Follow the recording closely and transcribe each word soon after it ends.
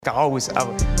I would be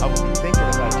thinking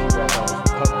about you as I was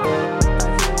recovering.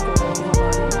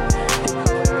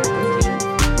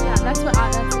 Yeah, that's what I,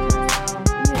 that's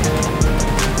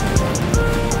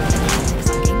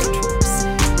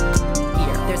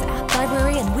Here, there's app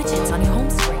library and widgets on your home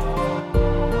screen.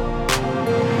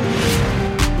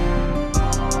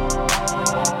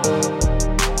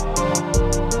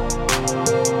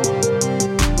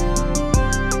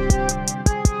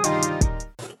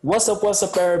 What's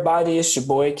up, everybody? It's your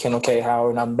boy, Kendall K.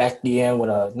 Howard, and I'm back again with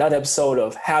another episode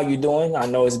of How You Doing? I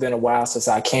know it's been a while since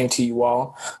I came to you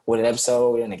all with an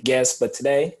episode and a guest, but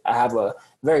today I have a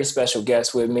very special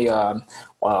guest with me.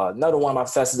 Another one of my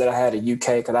professors that I had at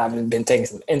UK, because I've been taking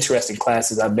some interesting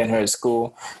classes. I've been here at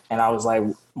school, and I was like,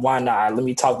 why not? Let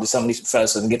me talk to some of these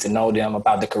professors and get to know them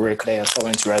about the career, because they are so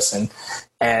interesting.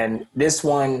 And this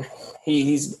one,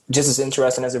 he's just as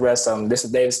interesting as the rest of them. This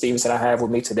is David Stephenson I have with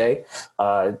me today.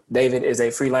 David is a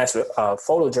freelance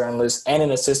photojournalist and an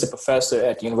assistant professor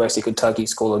at the University of Kentucky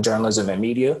School of Journalism and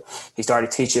Media. He started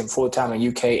teaching full-time in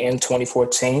UK in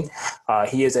 2014.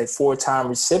 He is a four-time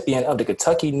recipient of the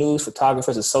Kentucky News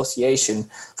Photographers Association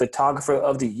Photographer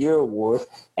of the Year Award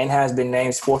and has been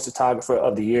named Sports Photographer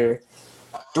of the Year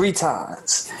 3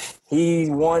 times. He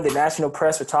won the National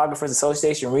Press Photographers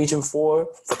Association Region 4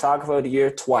 Photographer of the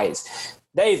Year twice.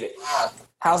 David,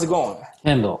 how's it going?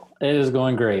 Kendall, it is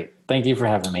going great. Thank you for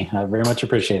having me. I very much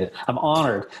appreciate it. I'm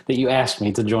honored that you asked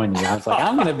me to join you. I was like,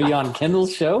 I'm going to be on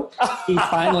Kendall's show. He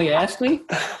finally asked me.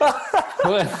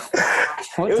 What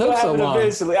took so long?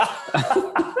 Eventually.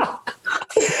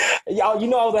 Y'all, you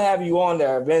know I was going to have you on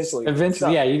there eventually.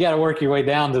 Eventually, yeah. You got to work your way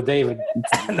down to David.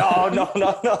 No.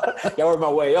 Y'all work my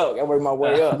way up.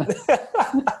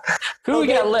 Who we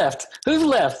got left? Who's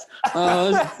left?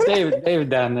 David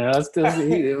down there.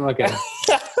 Okay.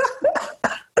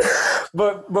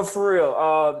 But for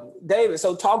real, David,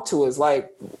 so talk to us.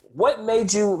 Like, what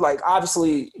made you, like,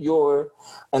 obviously you're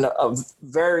a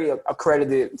very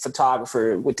accredited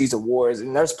photographer with these awards,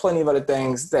 and there's plenty of other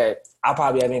things that I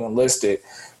probably haven't even listed.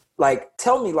 Like,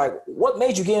 tell me, like, what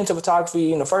made you get into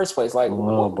photography in the first place? Like,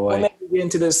 what made you get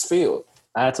into this field?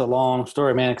 That's a long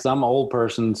story, man, because I'm an old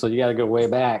person, so you got to go way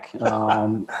back. So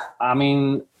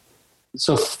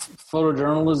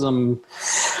photojournalism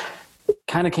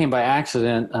kind of came by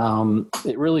accident.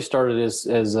 It really started as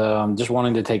just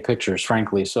wanting to take pictures,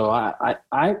 frankly. So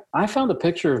I found a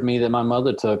picture of me that my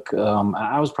mother took.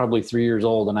 I was probably 3 years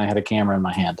old, and I had a camera in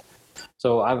my hand.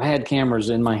 So I've had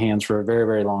cameras in my hands for a very,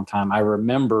 very long time. I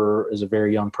remember as a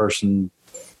very young person,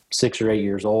 6 or 8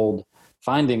 years old,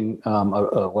 finding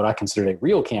what I considered a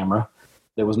real camera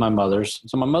that was my mother's.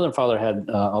 So my mother and father had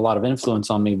a lot of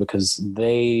influence on me because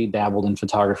they dabbled in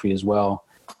photography as well.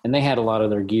 And they had a lot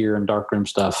of their gear and darkroom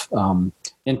stuff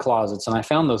in closets. And I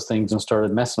found those things and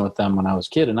started messing with them when I was a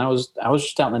kid. And I was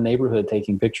just out in the neighborhood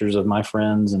taking pictures of my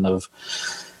friends and of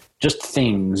just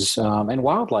things and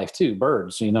wildlife too,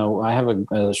 birds. You know, I have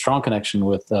a strong connection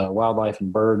with wildlife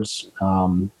and birds.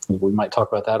 We might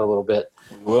talk about that a little bit.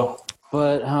 We will.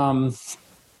 But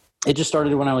it just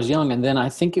started when I was young. And then I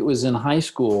think it was in high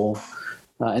school.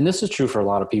 And this is true for a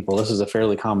lot of people. This is a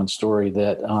fairly common story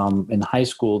that in high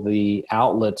school, the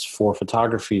outlets for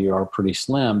photography are pretty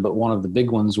slim, but one of the big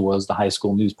ones was the high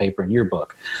school newspaper and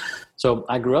yearbook. So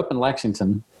I grew up in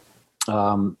Lexington,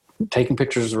 taking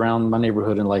pictures around my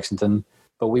neighborhood in Lexington,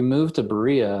 but we moved to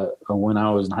Berea when I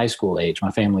was in high school age.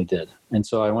 My family did. And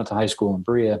so I went to high school in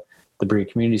Berea, the Berea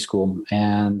Community School.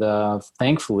 And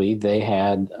thankfully, they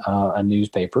had a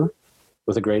newspaper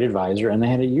with a great advisor, and they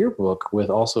had a yearbook with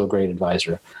also a great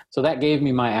advisor. So that gave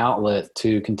me my outlet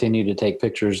to continue to take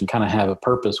pictures and kind of have a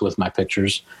purpose with my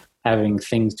pictures. Having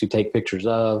things to take pictures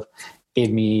of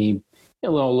gave me a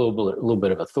little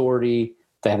bit of authority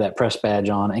to have that press badge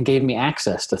on, and gave me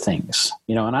access to things.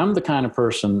 You know, and I'm the kind of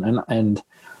person, and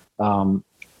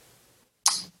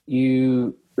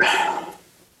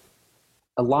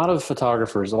a lot of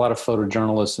photographers, a lot of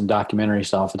photojournalists and documentary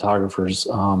style photographers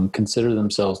consider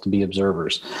themselves to be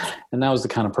observers. And that was the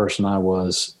kind of person I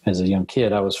was as a young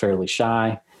kid. I was fairly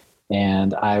shy,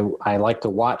 and I like to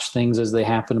watch things as they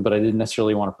happen, but I didn't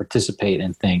necessarily want to participate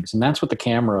in things. And that's what the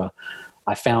camera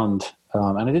I found.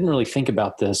 And I didn't really think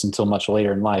about this until much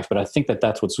later in life, but I think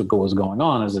that's what was going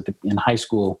on, is that in high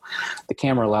school, the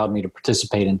camera allowed me to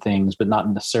participate in things, but not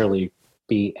necessarily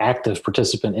be active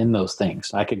participant in those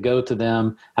things. I could go to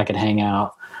them, I could hang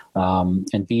out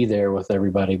and be there with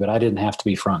everybody, but I didn't have to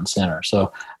be front and center.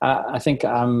 So I think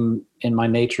I'm in my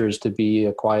nature is to be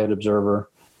a quiet observer.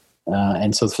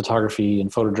 And so photography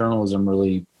and photojournalism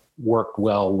really worked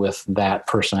well with that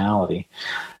personality.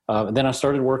 Then I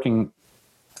started working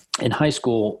in high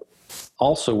school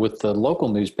also with the local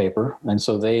newspaper. And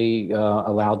so they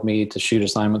allowed me to shoot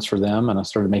assignments for them, and I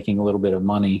started making a little bit of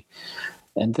money.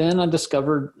 And then I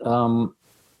discovered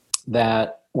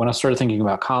that when I started thinking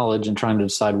about college and trying to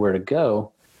decide where to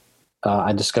go,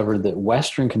 I discovered that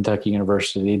Western Kentucky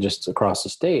University, just across the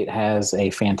state, has a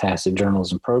fantastic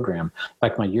journalism program. In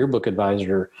fact, my yearbook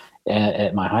advisor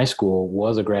at my high school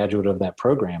was a graduate of that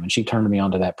program, and she turned me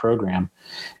onto that program.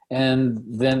 And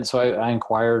then, so I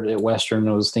inquired at Western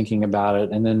and was thinking about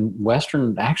it. And then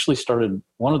Western actually started,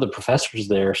 one of the professors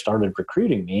there started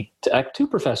recruiting me. Two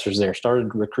professors there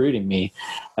started recruiting me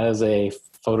as a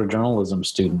photojournalism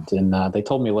student. And they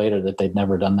told me later that they'd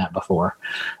never done that before,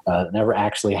 never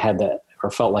actually had that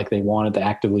or felt like they wanted to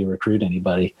actively recruit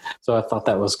anybody. So I thought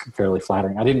that was fairly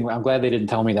flattering. I'm glad they didn't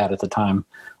tell me that at the time,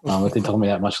 but they told me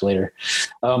that much later.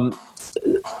 But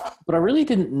I really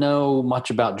didn't know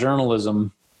much about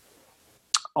journalism.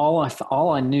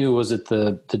 All I knew was that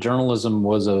the journalism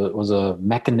was a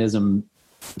mechanism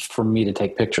for me to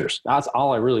take pictures. That's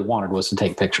all I really wanted, was to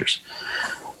take pictures.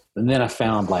 And then I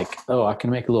found, like, oh, I can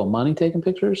make a little money taking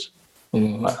pictures.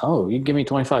 Mm-hmm. Like, oh, you give me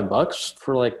 $25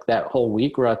 for like that whole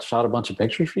week where I shot a bunch of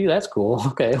pictures for you? That's cool.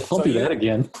 Okay, I'll do that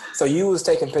again. So you was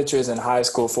taking pictures in high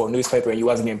school for a newspaper and you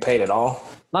wasn't getting paid at all?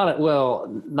 Not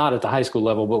at the high school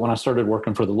level, but when I started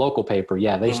working for the local paper,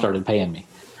 yeah, they started paying me.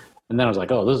 And then I was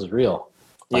like, oh, this is real.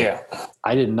 Like, yeah.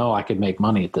 I didn't know I could make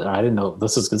money. I didn't know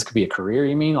this could be a career,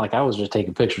 you mean? Like, I was just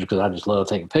taking pictures because I just love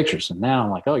taking pictures. And now I'm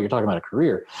like, oh, you're talking about a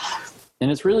career. And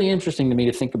it's really interesting to me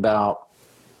to think about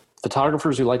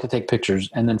photographers who like to take pictures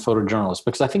and then photojournalists,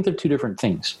 because I think they're two different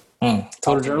things.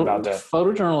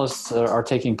 Photojournalists are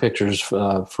taking pictures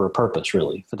for a purpose,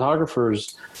 really.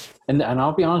 Photographers, and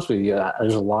I'll be honest with you,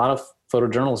 there's a lot of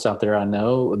photojournalists out there I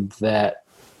know that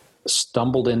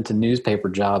stumbled into newspaper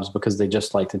jobs because they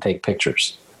just like to take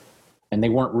pictures. And they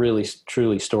weren't really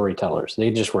truly storytellers. They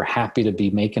just were happy to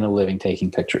be making a living taking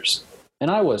pictures. And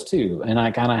I was too. And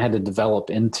I kind of had to develop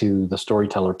into the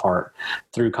storyteller part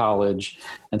through college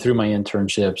and through my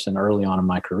internships and early on in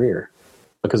my career.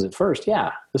 Because at first,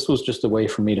 this was just a way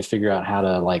for me to figure out how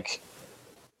to, like,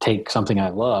 take something I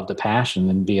loved, a passion,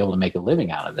 and be able to make a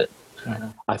living out of it. Mm-hmm.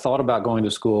 I thought about going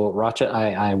to school.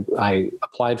 I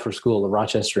applied for school at the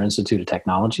Rochester Institute of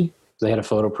Technology. They had a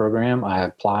photo program. I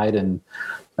applied and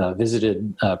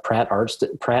visited Pratt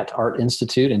Art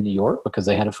Institute in New York because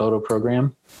they had a photo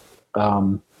program.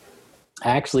 I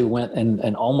actually went and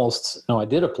I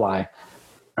did apply.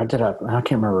 I can't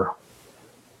remember.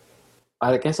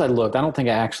 I guess I looked. I don't think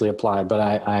I actually applied, but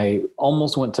I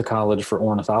almost went to college for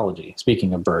ornithology,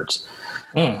 speaking of birds.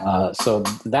 So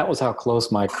that was how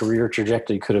close my career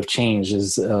trajectory could have changed,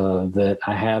 is that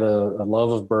I had a love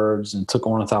of birds and took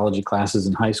ornithology classes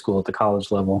in high school at the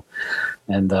college level.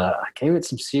 And I gave it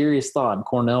some serious thought, and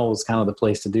Cornell was kind of the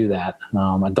place to do that.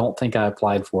 I don't think I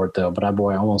applied for it, though, but I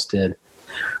almost did.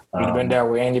 You'd have been there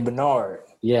with Andy Bernard.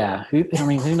 Yeah. Who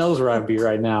knows where I'd be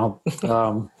right now.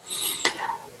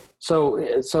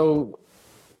 So,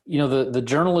 the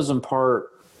journalism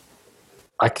part,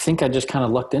 I think I just kind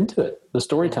of lucked into it, the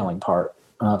storytelling part,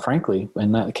 frankly.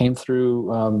 And that came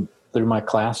through my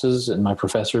classes and my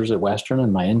professors at Western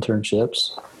and my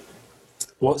internships.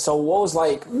 Well, so what was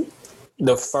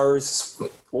the first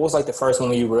one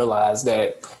when you realized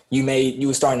that you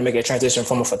were starting to make a transition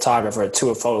from a photographer to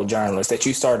a photojournalist, that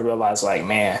you started to realize, like,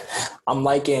 man, I'm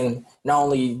liking not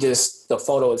only just the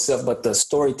photo itself, but the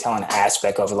storytelling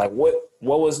aspect of it? Like, what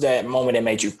was that moment that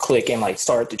made you click and, like,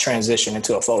 start to transition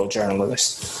into a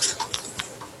photojournalist?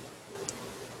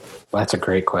 That's a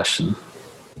great question.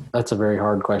 That's a very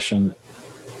hard question.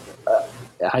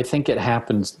 I think it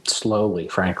happened slowly,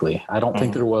 frankly. I don't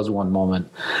think there was one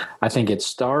moment. I think it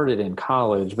started in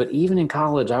college, but even in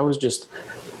college, I was just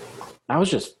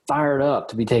fired up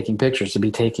to be taking pictures, to be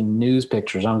taking news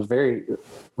pictures. I was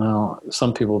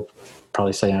some people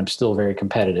probably say I'm still very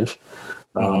competitive.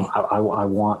 I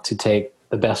want to take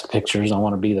the best pictures. I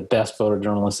want to be the best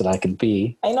photojournalist that I can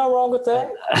be. Ain't nothing wrong with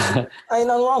that.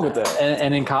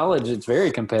 And in college, it's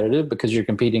very competitive because you're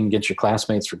competing against your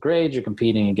classmates for grades. You're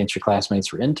competing against your classmates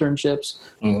for internships,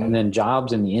 and then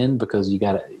jobs in the end, because you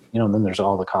got to, then there's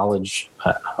all the college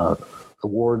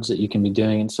awards that you can be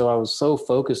doing. And so I was so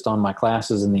focused on my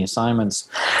classes and the assignments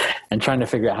and trying to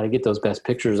figure out how to get those best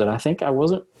pictures that I think I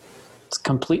wasn't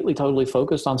completely, totally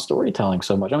focused on storytelling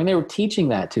so much. I mean, they were teaching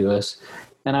that to us,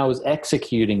 and I was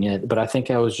executing it, but I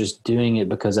think I was just doing it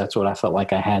because that's what I felt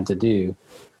like I had to do.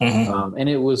 And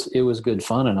it was good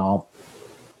fun and all.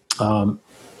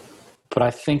 But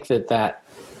I think that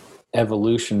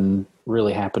evolution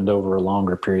really happened over a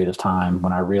longer period of time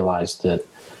when I realized that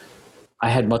I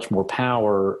had much more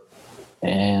power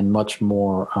and much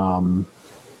more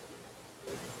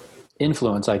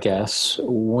influence, I guess,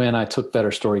 when I took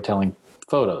better storytelling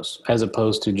photos, as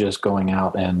opposed to just going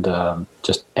out and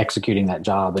just executing that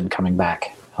job and coming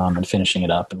back and finishing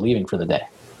it up and leaving for the day.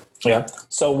 Yeah.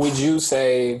 So would you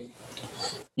say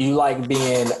you like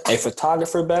being a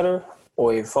photographer better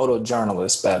or a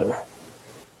photojournalist better?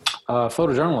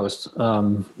 Photojournalist,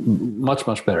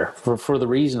 much better for the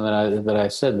reason that I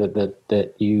said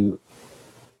that you,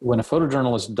 when a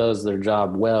photojournalist does their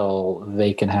job well,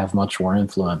 they can have much more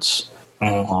influence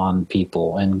on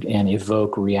people and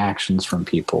evoke reactions from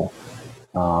people,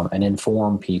 and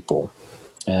inform people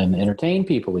and entertain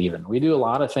people. Even we do a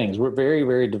lot of things. We're very,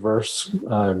 very diverse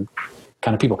kind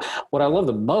of people. What I love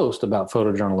the most about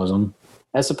photojournalism,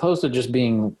 as opposed to just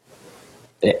being,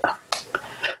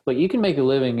 look, you can make a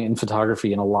living in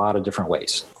photography in a lot of different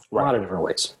ways. Right. A lot of different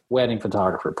ways. Wedding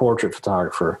photographer, portrait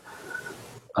photographer,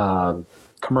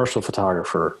 commercial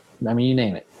photographer. I mean, you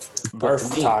name it.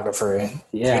 Birth photographer,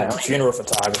 funeral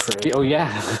photographer. Oh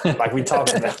yeah, like we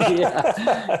talked about.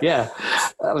 yeah.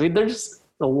 I mean, there's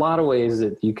a lot of ways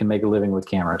that you can make a living with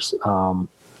cameras,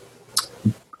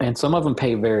 and some of them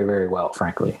pay very, very well.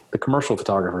 Frankly, the commercial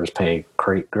photographers pay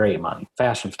great money.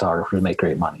 Fashion photographers make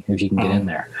great money if you can get in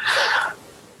there.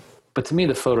 But to me,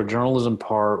 the photojournalism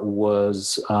part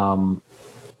was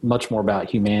much more about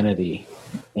humanity,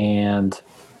 and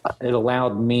it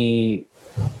allowed me.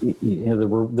 The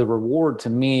reward to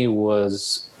me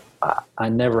was I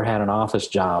never had an office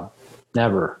job,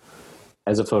 never,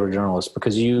 as a photojournalist,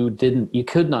 because you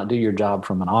could not do your job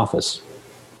from an office.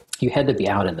 You had to be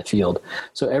out in the field.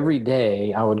 So every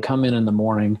day I would come in the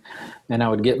morning and I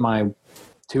would get my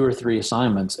 2 or 3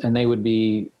 assignments, and they would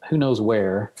be who knows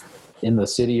where, in the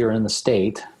city or in the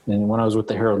state. And when I was with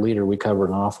the Herald Leader, we covered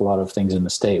an awful lot of things in the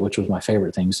state, which was my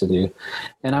favorite things to do.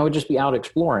 And I would just be out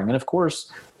exploring. And of course,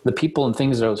 the people and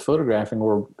things that I was photographing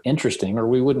were interesting, or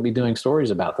we wouldn't be doing stories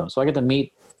about them. So I got to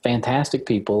meet fantastic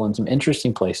people in some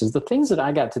interesting places. The things that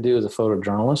I got to do as a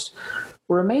photojournalist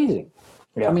were amazing.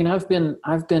 Yeah. I mean, I've been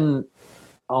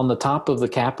on the top of the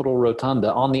Capitol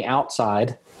Rotunda on the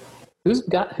outside.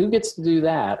 Who gets to do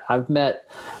that? I've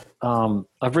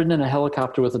ridden in a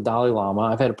helicopter with the Dalai Lama.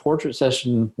 I've had a portrait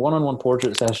session, one-on-one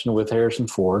portrait session with Harrison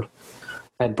Ford.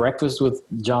 I had breakfast with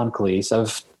John Cleese.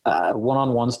 I've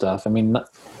one-on-one stuff. I mean,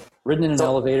 ridden in an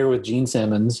elevator with Gene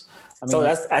Simmons. I mean, so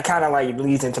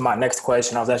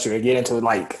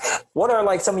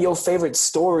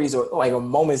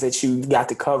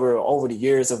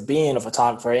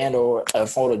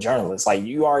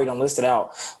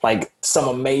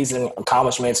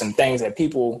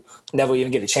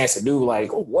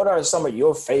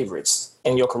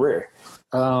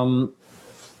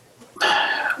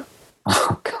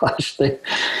Oh gosh, the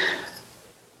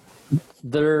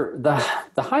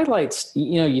highlights,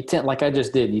 you tend, like I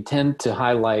just did, you tend to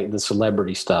highlight the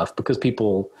celebrity stuff because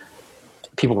people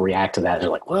react to that. They're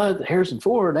like, what? Harrison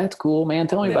Ford? That's cool, man.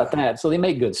 Tell me about that. So they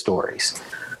make good stories.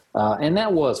 And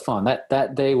that was fun.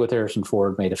 That day with Harrison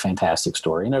Ford made a fantastic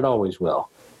story, and it always will.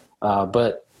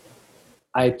 But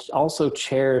I also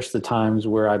cherish the times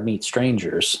where I meet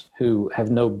strangers who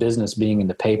have no business being in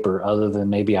the paper other than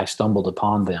maybe I stumbled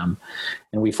upon them,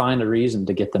 and we find a reason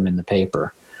to get them in the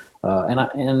paper.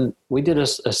 And we did a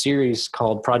series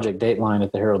called Project Dateline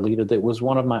at the Herald Leader that was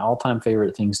one of my all-time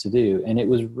favorite things to do. And it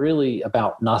was really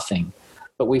about nothing,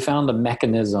 but we found a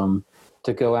mechanism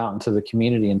to go out into the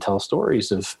community and tell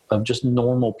stories of just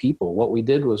normal people. What we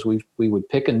did was we would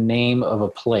pick a name of a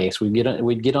place. We'd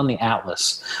get on the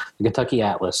Atlas, the Kentucky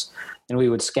Atlas, and we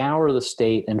would scour the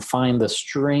state and find the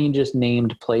strangest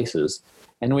named places.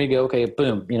 And we go, okay,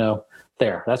 boom,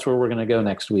 that's where we're going to go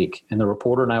next week. And the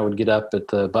reporter and I would get up at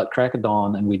the butt crack of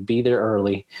dawn, and we'd be there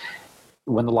early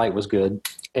when the light was good.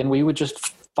 And we would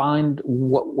just find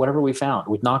whatever we found.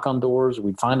 We'd knock on doors.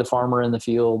 We'd find a farmer in the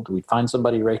field. We'd find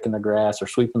somebody raking their grass or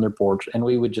sweeping their porch, and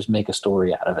we would just make a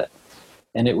story out of it.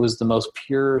 And it was the most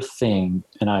pure thing,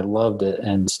 and I loved it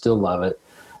and still love it.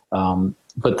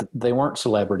 But they weren't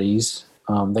celebrities.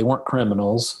 They weren't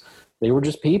criminals. They were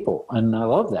just people, and I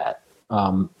love that.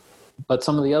 But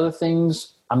some of the other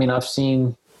things, I mean, I've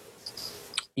seen,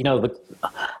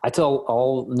 I tell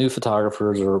all new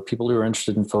photographers or people who are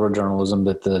interested in photojournalism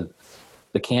that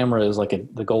the camera is like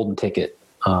the golden ticket,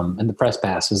 and the press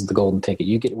pass is the golden ticket.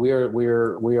 We are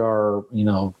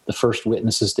the first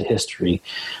witnesses to history.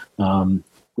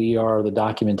 We are the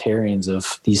documentarians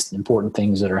of these important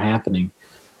things that are happening.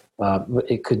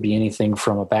 It could be anything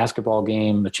from a basketball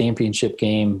game, a championship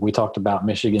game. We talked about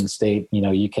Michigan State,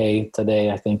 UK today,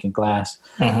 I think, in class.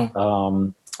 Mm-hmm.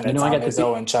 I got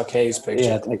Izzo and Chuck Hayes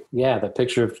picture. Yeah, the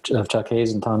picture of Chuck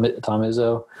Hayes and Tom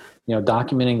Izzo.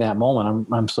 documenting that moment.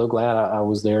 I'm so glad I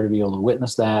was there to be able to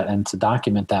witness that and to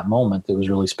document that moment. That was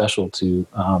really special to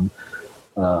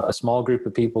a small group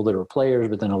of people that were players,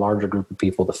 but then a larger group of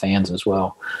people, the fans as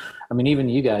well. I mean, even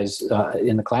you guys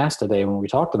in the class today, when we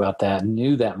talked about that,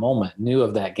 knew that moment, knew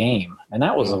of that game. And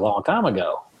that was a long time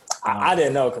ago. I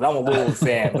didn't know because I'm a Louisville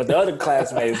fan, but the other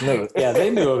classmates knew. Yeah,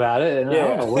 they knew about it. And I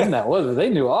don't know when that was, but they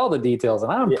knew all the details.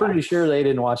 And I'm pretty sure they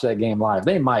didn't watch that game live.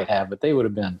 They might have, but they would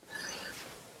have been,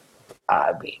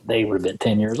 they would have been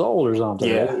 10 years old or something.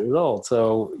 Yeah. 8 years old.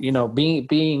 So,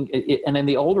 and then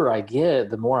the older I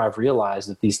get, the more I've realized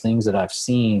that these things that I've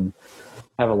seen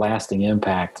have a lasting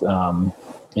impact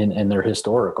and they're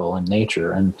historical in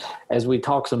nature. And as we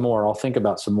talk some more, I'll think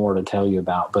about some more to tell you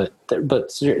about. But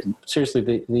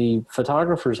seriously, the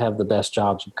photographers have the best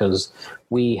jobs because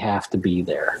we have to be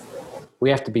there. We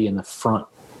have to be in the front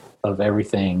of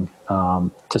everything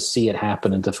to see it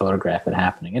happen and to photograph it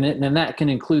happening. And that can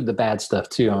include the bad stuff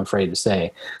too, I'm afraid to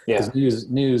say. Yeah. Because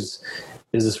news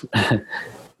is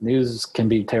news can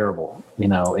be terrible.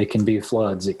 It can be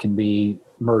floods. It can be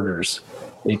murders.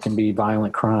 It can be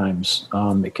violent crimes.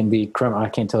 It can be I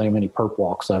can't tell you how many perp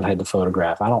walks I've had to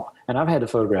photograph. And I've had to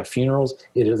photograph funerals.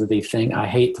 It is the thing I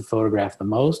hate to photograph the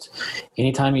most.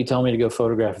 Anytime you tell me to go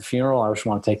photograph a funeral, I just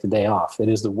want to take the day off. It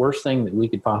is the worst thing that we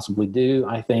could possibly do,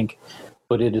 I think,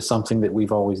 but it is something that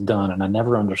we've always done. And I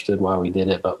never understood why we did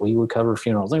it, but we would cover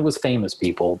funerals. It was famous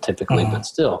people typically, but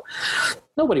still,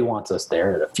 nobody wants us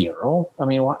there at a funeral. I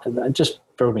mean, it just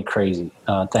drove me crazy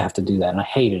to have to do that. And I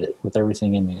hated it with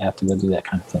everything in me to have to go do that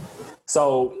kind of thing.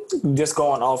 So just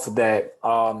going off of that,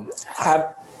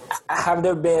 have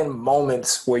there been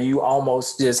moments where you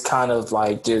almost just kind of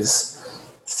like just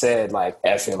said like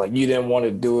F it, like you didn't want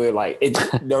to do it, like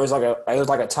there was like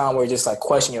a time where you just like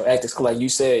question your ethics, like you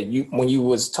said, when you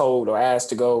was told or asked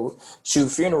to go shoot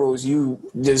funerals, you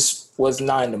just was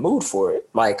not in the mood for it.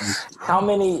 Like how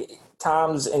many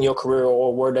times in your career,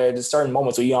 or were there just certain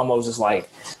moments where you almost just like,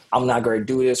 I'm not going to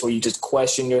do this, or you just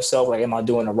question yourself, like, am I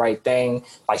doing the right thing?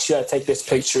 Like, should I take this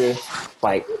picture?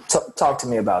 Like, talk to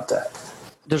me about that.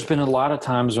 There's been a lot of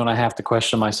times when I have to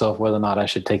question myself whether or not I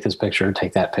should take this picture or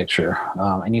take that picture.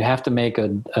 And you have to make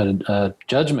a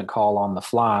judgment call on the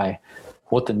fly,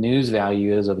 what the news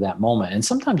value is of that moment. And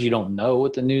sometimes you don't know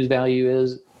what the news value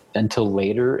is until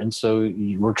later. And so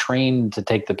we're trained to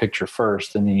take the picture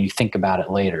first and then you think about it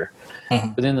later. Mm-hmm.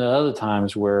 But then there are other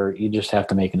times where you just have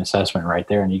to make an assessment right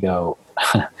there and you go,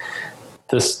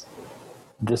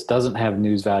 this doesn't have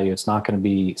news value. It's not going to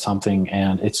be something,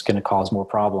 and it's going to cause more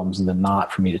problems than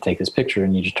not for me to take this picture,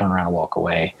 and you just turn around and walk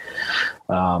away.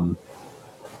 I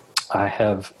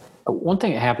have one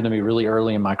thing that happened to me really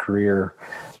early in my career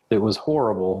that was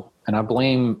horrible, and I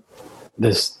blame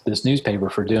this newspaper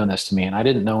for doing this to me, and I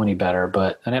didn't know any better,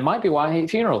 and it might be why I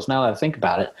hate funerals now that I think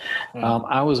about it.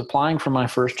 I was applying for my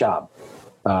first job.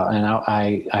 And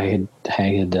I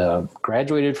had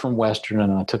graduated from Western,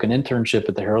 and I took an internship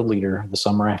at the Herald Leader the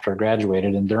summer after I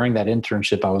graduated. And during that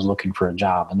internship, I was looking for a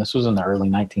job, and this was in the early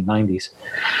 1990s.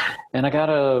 And I got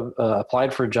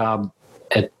applied for a job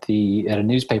at a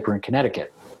newspaper in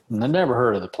Connecticut. And I'd never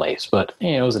heard of the place, but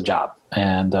it was a job,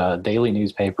 and daily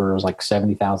newspaper. It was like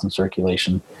 70,000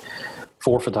 circulation.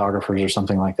 4 photographers or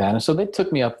something like that. And so they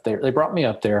took me up there. They brought me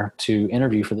up there to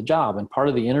interview for the job. And part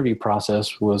of the interview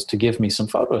process was to give me some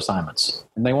photo assignments.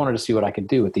 And they wanted to see what I could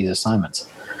do with these assignments.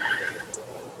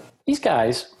 These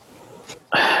guys,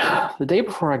 the day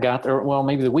before I got there, well,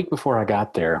 maybe the week before I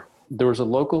got there, there was a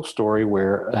local story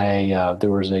where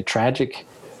there was a tragic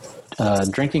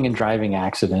drinking and driving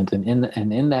accident. And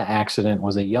in that accident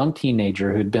was a young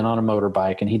teenager who'd been on a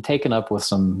motorbike, and he'd taken up with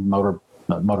some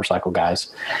motorcycle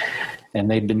guys. And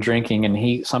they'd been drinking, and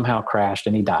he somehow crashed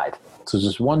and he died. So there's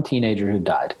just one teenager who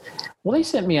died. Well, they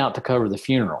sent me out to cover the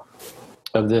funeral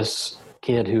of this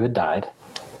kid who had died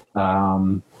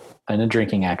in a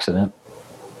drinking accident.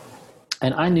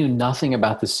 And I knew nothing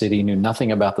about the city, knew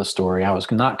nothing about the story. I was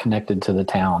not connected to the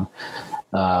town,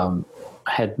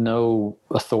 had no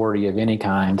authority of any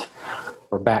kind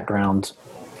or background.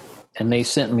 And they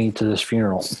sent me to this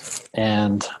funeral,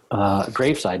 and a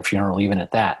graveside funeral even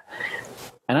at that.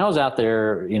 And I was out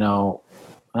there, and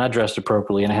I dressed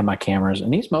appropriately, and I had my cameras.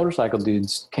 And these motorcycle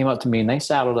dudes came up to me, and they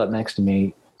saddled up next to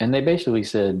me, and they basically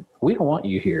said, "We don't want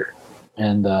you here."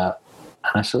 And I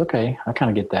said, "Okay, I kind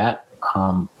of get that."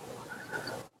 But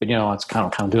it's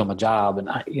kind of doing my job, and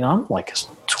I'm like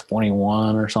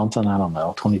 21 or something. I don't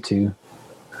know, 22,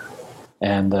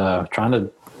 and trying to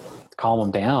calm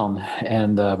them down.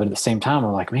 And but at the same time,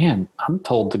 I'm like, man, I'm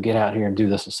told to get out here and do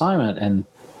this assignment, and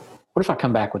what if I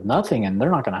come back with nothing and they're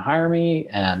not going to hire me?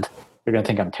 And they're going to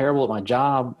think I'm terrible at my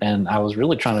job. And I was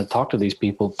really trying to talk to these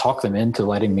people, talk them into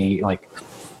letting me like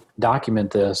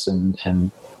document this and,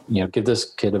 you know, give this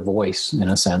kid a voice in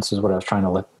a sense is what I was trying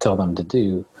to tell them to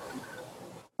do.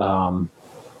 And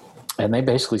they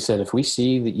basically said, if we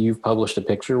see that you've published a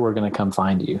picture, we're going to come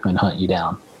find you and hunt you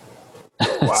down.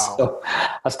 Wow. So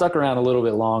I stuck around a little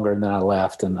bit longer and then I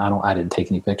left, and I didn't take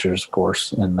any pictures, of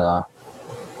course. And I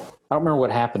don't remember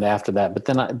what happened after that,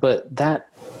 but that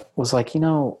was like, you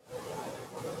know,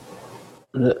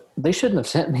 they shouldn't have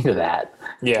sent me to that.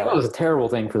 Yeah. That was a terrible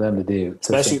thing for them to do.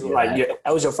 Especially like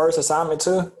that was your first assignment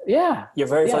too? Yeah. Your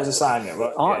very first assignment.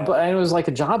 But it was like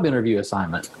a job interview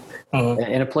assignment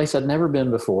in a place I'd never been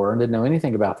before and didn't know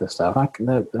anything about this stuff.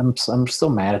 I'm still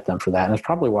mad at them for that. And it's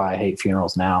probably why I hate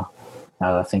funerals now that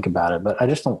I think about it. But I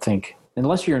just don't think,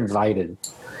 unless you're invited,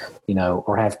 you know,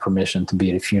 or have permission to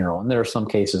be at a funeral. And there are some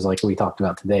cases like we talked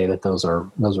about today that those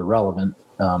are relevant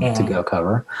to go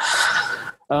cover.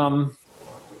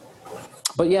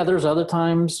 But yeah, there's other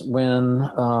times when,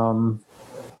 and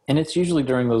it's usually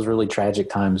during those really tragic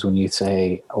times when you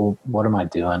say, oh, what am I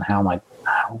doing?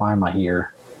 Why am I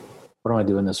here? What am I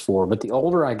doing this for? But the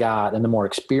older I got and the more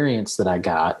experience that I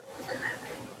got,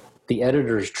 the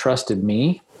editors trusted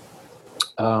me.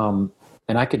 And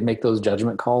I could make those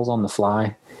judgment calls on the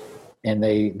fly, and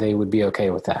they would be okay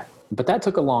with that. But that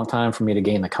took a long time for me to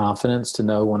gain the confidence to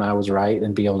know when I was right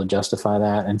and be able to justify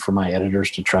that, and for my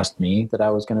editors to trust me that I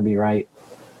was going to be right,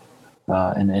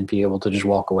 and be able to just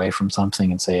walk away from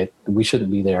something and say, we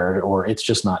shouldn't be there, or it's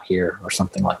just not here, or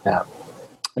something like that.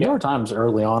 And there were times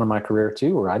early on in my career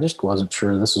too where I just wasn't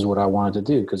sure this is what I wanted to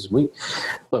do, because we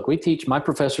teach, my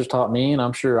professors taught me, and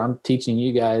I'm sure I'm teaching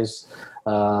you guys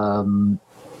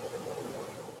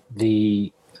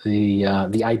the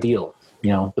ideal, you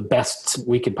know, the best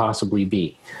we could possibly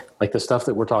be. Like the stuff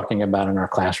that we're talking about in our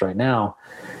class right now,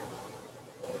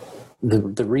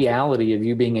 the reality of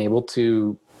you being able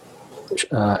to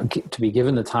be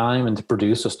given the time and to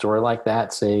produce a story like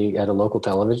that, say at a local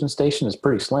television station, is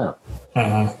pretty slim.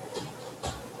 And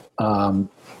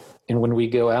when we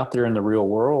go out there in the real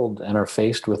world and are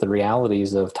faced with the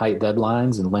realities of tight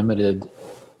deadlines and limited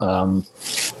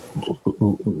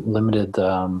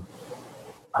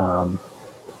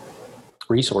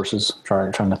resources,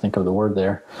 trying to think of the word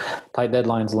there, tight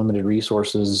deadlines, limited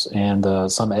resources,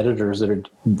 and some editors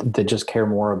that just care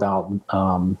more about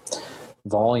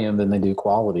volume than they do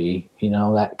quality, you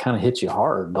know, that kind of hits you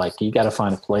hard. Like, you got to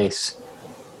find a place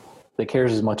that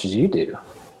cares as much as you do.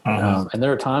 And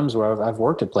there are times where I've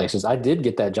worked at places. I did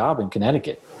get that job in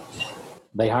Connecticut.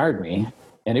 They hired me,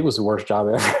 and it was the worst job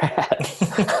I ever had.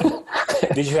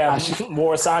 Did you have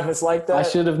more assignments like that? I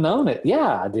should have known it.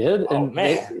 Yeah, I did. Oh, and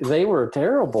man. They were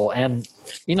terrible. And,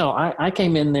 you know, I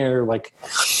came in there like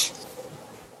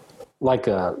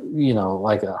a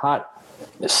hot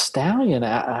stallion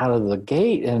out of the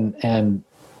gate. And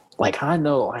like, I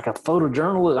know, like a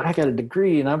photojournalist, I got a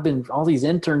degree, and I've been all these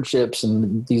internships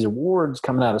and these awards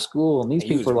coming out of school. And these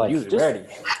people are like, ready.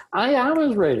 I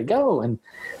was ready to go. And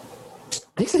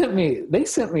they sent me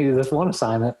to this one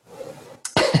assignment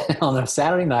on a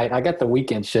Saturday night. I got the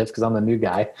weekend shift because I'm the new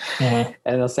guy. And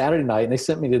on Saturday night, and they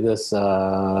sent me to this, it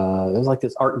was like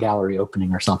this art gallery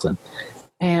opening or something.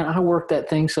 And I worked that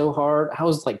thing so hard. I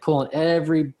was like pulling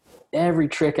every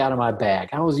trick out of my bag.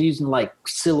 I was using like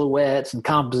silhouettes and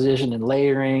composition and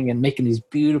layering and making these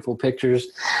beautiful pictures.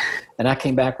 And I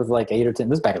came back with like 8 or 10,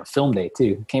 this is back at the film day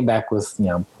too. Came back with, 8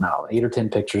 or 10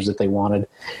 pictures that they wanted.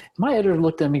 My editor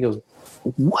looked at me and goes,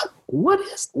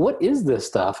 what is this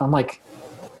stuff? I'm like,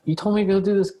 you told me to go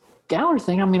do this gallery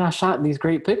thing. I mean, I shot these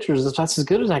great pictures. That's as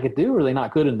good as I could do. Are they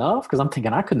not good enough? Because I'm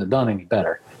thinking I couldn't have done any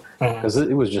better. Because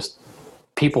it was just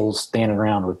people standing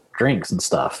around with drinks and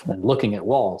stuff and looking at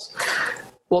walls.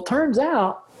 Well, it turns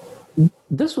out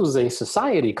this was a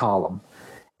society column,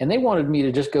 and they wanted me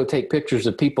to just go take pictures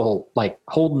of people like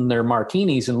holding their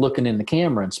martinis and looking in the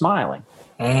camera and smiling.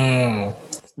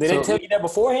 Did they tell you that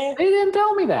beforehand? They didn't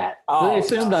tell me that. Oh, they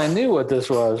assumed I knew what this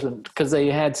was because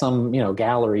they had some,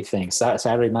 gallery thing,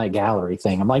 Saturday night gallery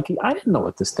thing. I'm like, I didn't know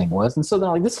what this thing was. And so they're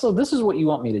like, this is what you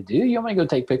want me to do? You want me to go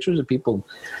take pictures of people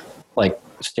like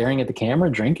staring at the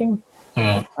camera, drinking?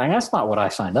 That's not what I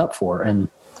signed up for. And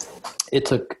it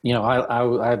took,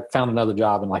 I found another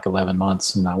job in like 11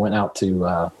 months, and I went out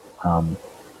to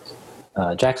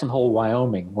Jackson Hole,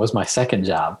 Wyoming was my second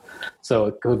job. So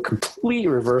a complete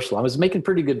reversal. I was making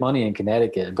pretty good money in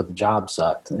Connecticut, but the job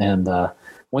sucked. And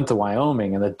went to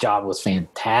Wyoming, and the job was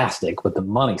fantastic, but the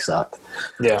money sucked.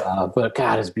 Yeah. But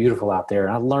God, it's beautiful out there.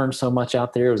 And I learned so much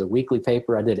out there. It was a weekly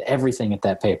paper. I did everything at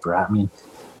that paper. I mean,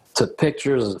 took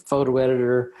pictures as a photo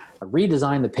editor. I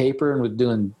redesigned the paper and was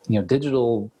doing,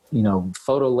 digital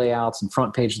photo layouts and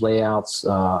front page layouts.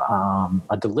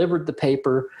 I delivered the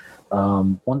paper.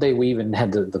 One day we even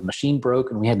had the machine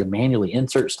broke and we had to manually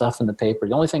insert stuff in the paper.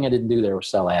 The only thing I didn't do there was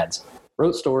sell ads.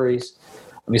 Wrote stories.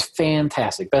 I mean, it's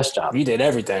fantastic. Best job. You did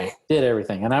everything. Did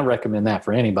everything. And I recommend that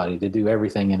for anybody, to do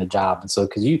everything in a job. And so,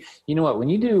 because you know what, when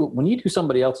you do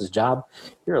somebody else's job,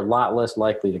 you're a lot less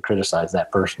likely to criticize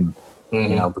that person,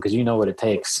 because you know what it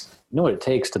takes. You know what it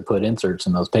takes to put inserts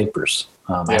in those papers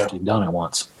after you've done it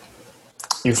once.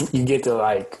 You get to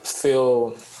like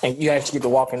feel, and you actually get to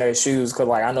walk in their shoes. Cause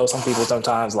like, I know some people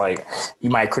sometimes like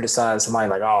you might criticize somebody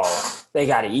like, oh, they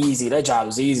got it easy. Their job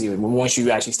is easy. But once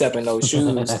you actually step in those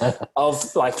shoes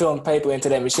of like filling paper into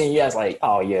that machine, you're like,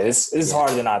 oh yeah, it's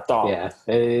harder than I thought. Yeah.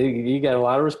 You got a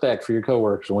lot of respect for your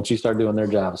coworkers once you start doing their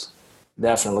jobs.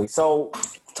 Definitely. So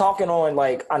talking on,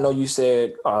 like, I know you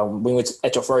said when you went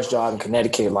at your first job in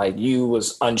Connecticut, like you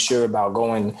was unsure about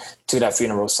going to that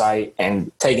funeral site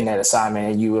and taking that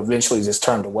assignment, and you eventually just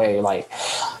turned away. Like,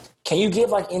 can you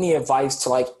give like any advice to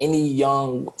like any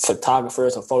young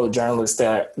photographers or photojournalists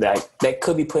that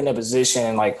could be put in a position,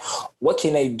 and like what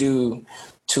can they do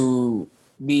to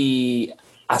be,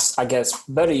 I guess,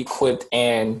 better equipped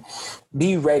and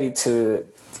be ready to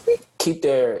keep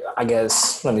their, I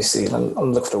guess, let me see, I'm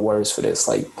looking for the words for this,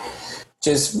 like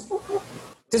just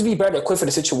be better equipped for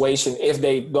the situation if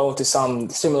they go into something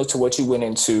similar to what you went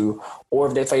into, or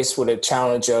if they're faced with a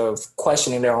challenge of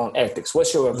questioning their own ethics.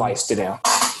 What's your advice to them?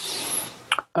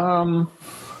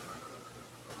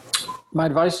 My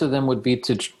advice to them would be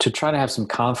to try to have some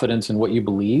confidence in what you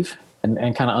believe and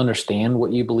kind of understand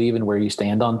what you believe and where you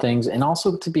stand on things, and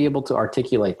also to be able to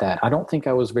articulate that. I don't think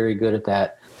I was very good at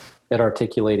that, at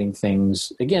articulating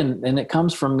things. Again, and it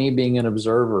comes from me being an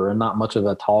observer and not much of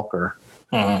a talker.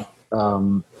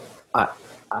 Mm-hmm.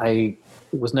 I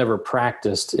was never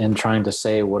practiced in trying to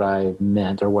say what I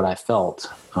meant or what I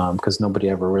felt, because nobody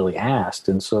ever really asked.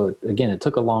 And so, again, it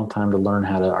took a long time to learn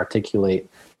how to articulate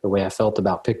the way I felt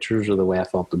about pictures or the way I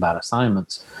felt about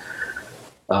assignments.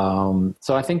 So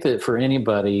I think that for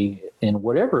anybody in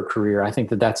whatever career, I think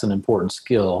that that's an important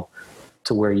skill,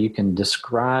 to where you can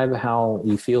describe how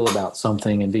you feel about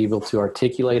something and be able to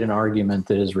articulate an argument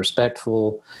that is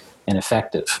respectful and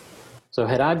effective. So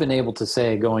had I been able to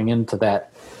say going into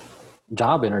that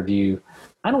job interview,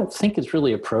 I don't think it's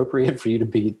really appropriate for you to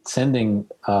be sending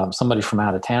somebody from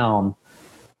out of town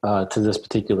to this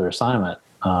particular assignment.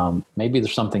 Maybe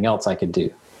there's something else I could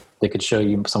do that could show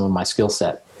you some of my skill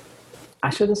set. I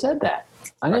should have said that.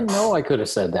 I didn't know I could have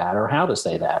said that or how to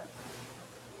say that.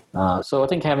 So I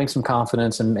think having some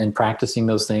confidence and practicing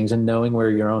those things and knowing where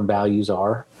your own values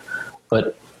are.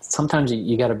 But sometimes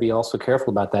you got to be also careful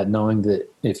about that, knowing that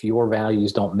if your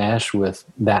values don't mesh with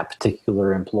that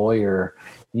particular employer,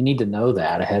 you need to know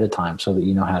that ahead of time so that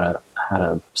you know how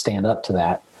to stand up to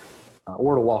that,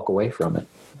 or to walk away from it.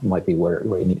 Might be where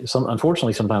you need.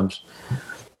 Unfortunately, sometimes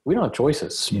we don't have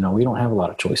choices. We don't have a lot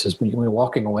of choices. But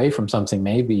walking away from something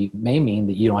may mean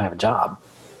that you don't have a job.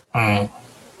 Mm.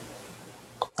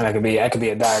 And that could be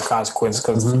a dire consequence,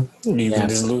 because you can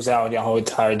just lose out on your whole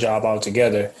entire job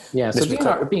altogether. Yeah.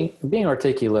 So being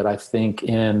articulate, I think,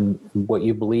 in what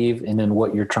you believe and in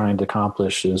what you're trying to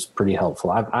accomplish is pretty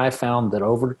helpful. I found that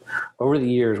over the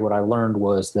years, what I learned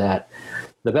was that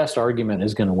the best argument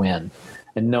is going to win,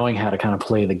 and knowing how to kind of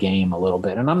play the game a little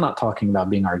bit. And I'm not talking about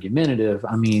being argumentative.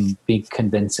 I mean, being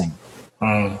convincing.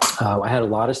 I had a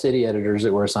lot of city editors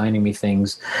that were assigning me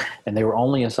things, and they were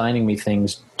only assigning me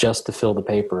things just to fill the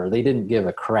paper. They didn't give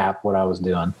a crap what I was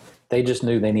doing. They just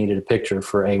knew they needed a picture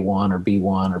for A1 or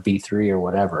B1 or B3 or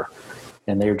whatever.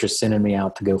 And they were just sending me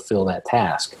out to go fill that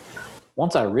task.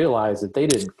 Once I realized that they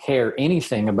didn't care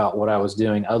anything about what I was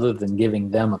doing other than giving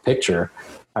them a picture,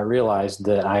 I realized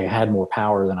that I had more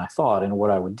power than I thought. And what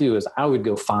I would do is I would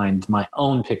go find my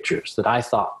own pictures that I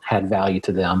thought had value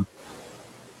to them,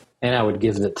 and I would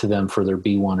give it to them for their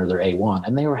B1 or their A1,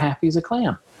 and they were happy as a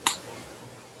clam.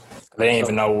 They didn't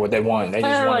even know what they wanted. They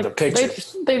just wanted a picture.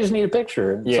 They just need a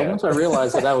picture. Yeah. So once I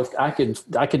realized that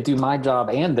I could do my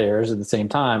job and theirs at the same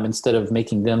time, instead of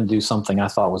making them do something I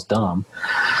thought was dumb,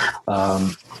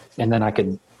 and then I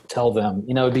could tell them,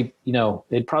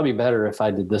 it'd probably be better if I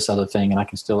did this other thing, and I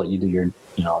can still let you do your,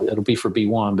 it'll be for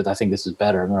B1, but I think this is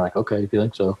better. And they're like, okay, if you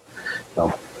think so.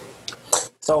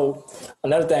 So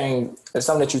another thing is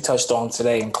something that you touched on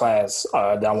today in class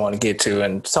that I want to get to,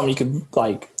 and something you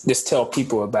could just tell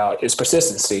people about, is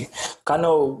persistency. I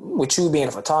know with you being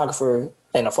a photographer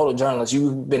and a photojournalist,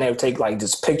 you've been able to take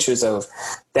just pictures of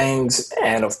things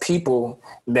and of people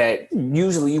that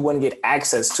usually you wouldn't get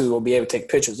access to or be able to take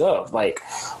pictures of.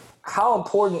 how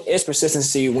important is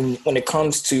persistency when it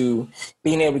comes to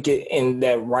being able to get in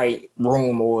that right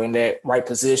room or in that right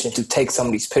position to take some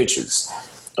of these pictures?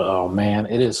 Oh man,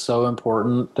 it is so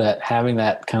important that having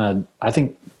that kind of, I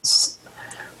think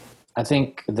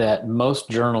that most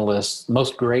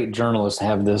great journalists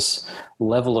have this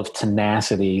level of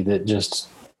tenacity that just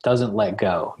doesn't let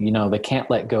go. They can't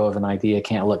let go of an idea,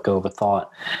 can't let go of a thought,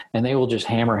 and they will just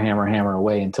hammer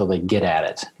away until they get at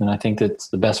it. And I think that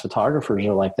the best photographers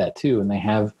are like that too. And they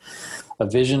have a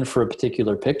vision for a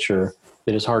particular picture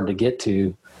that is hard to get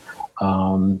to.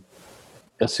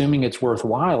 Assuming it's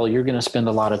worthwhile, you're going to spend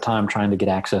a lot of time trying to get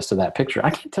access to that picture. I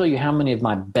can't tell you how many of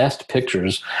my best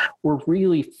pictures were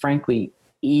really, frankly,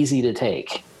 easy to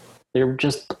take. They're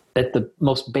just at the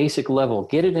most basic level.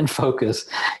 Get it in focus,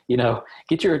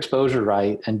 get your exposure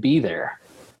right and be there.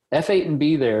 F8 and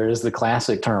be there is the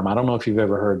classic term. I don't know if you've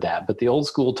ever heard that, but the old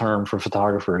school term for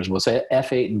photographers was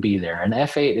F8 and be there. And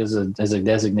F8 is a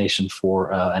designation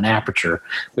for an aperture,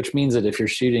 which means that if you're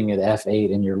shooting at F8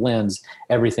 in your lens,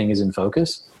 everything is in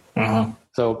focus. Mm-hmm.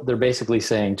 So they're basically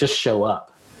saying, just show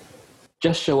up.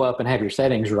 Just show up and have your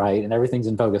settings right and everything's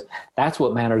in focus. That's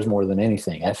what matters more than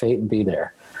anything. F8 and be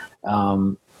there.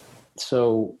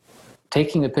 So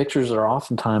taking the pictures are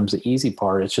oftentimes the easy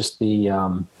part. It's just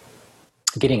the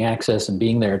getting access and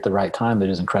being there at the right time that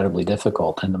is incredibly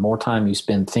difficult. And the more time you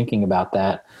spend thinking about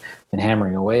that and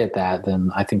hammering away at that,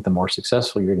 then I think the more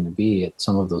successful you're going to be at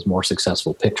some of those more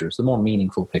successful pictures, the more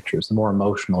meaningful pictures, the more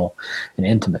emotional and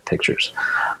intimate pictures.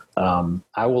 I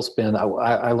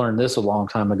learned this a long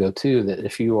time ago too, that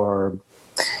if you are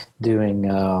doing,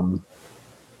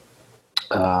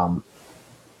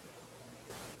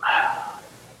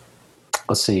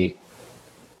 let's see,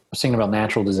 I was thinking about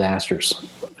natural disasters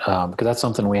because that's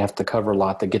something we have to cover a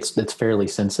lot that's fairly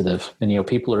sensitive. And,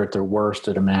 people are at their worst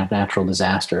at a natural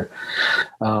disaster.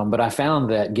 But I found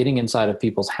that getting inside of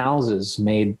people's houses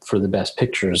made for the best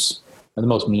pictures, or the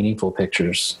most meaningful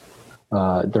pictures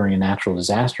during a natural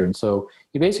disaster. And so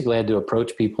you basically had to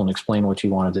approach people and explain what you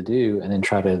wanted to do and then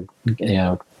try to,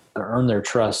 earn their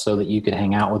trust so that you could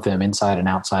hang out with them inside and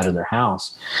outside of their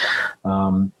house.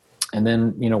 And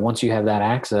then, once you have that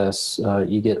access,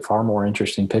 you get far more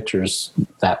interesting pictures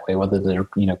that way, whether they're,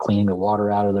 cleaning the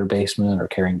water out of their basement or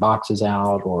carrying boxes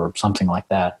out or something like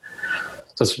that.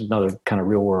 So it's another kind of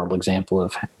real world example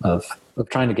of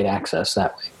trying to get access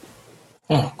that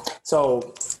way.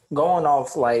 So going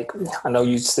off, I know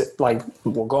you said, going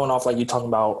off, you're talking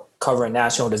about covering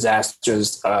national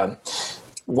disasters.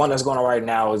 One that's going on right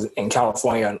now is in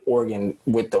California and Oregon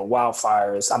with the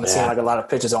wildfires. I'm seeing a lot of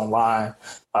pictures online.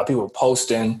 People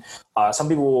posting. Some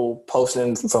people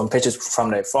posting from pictures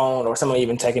from their phone, or someone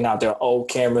even taking out their old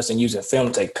cameras and using film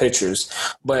to take pictures.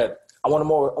 But I want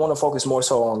to focus more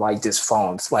so on just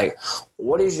phones.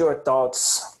 What is your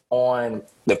thoughts on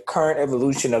the current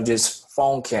evolution of just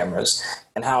phone cameras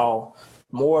and how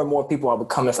more and more people are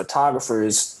becoming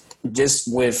photographers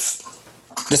just with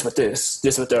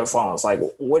their phones?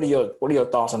 What are your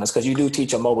thoughts on this? Because you do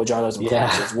teach a mobile journalism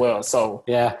class as well. So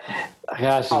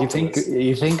gosh,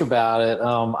 you think about it.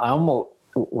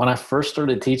 When I first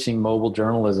started teaching mobile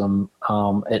journalism,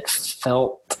 it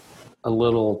felt a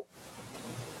little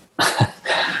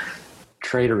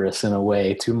traitorous in a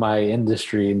way to my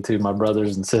industry and to my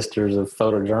brothers and sisters of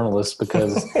photojournalists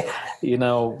because,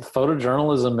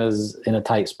 photojournalism is in a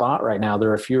tight spot right now.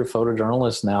 There are fewer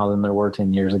photojournalists now than there were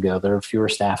 10 years ago. There are fewer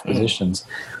staff positions.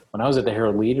 When I was at the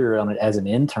Herald Leader as an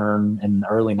intern in the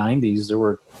early 90s, there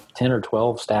were 10 or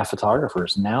 12 staff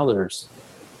photographers. Now there's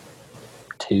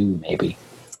 2 maybe.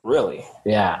 Really?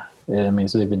 Yeah.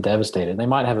 So they've been devastated. They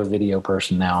might have a video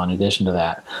person now in addition to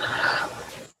that.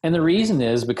 And the reason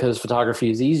is because photography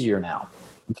is easier now.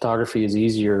 Photography is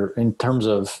easier in terms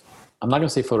of, I'm not going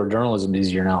to say photojournalism is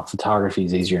easier now. Photography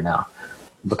is easier now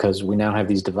because we now have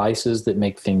these devices that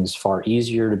make things far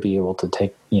easier to be able to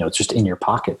take, it's just in your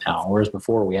pocket now. Whereas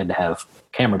before we had to have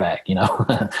camera bag,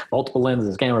 multiple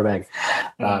lenses, camera bag.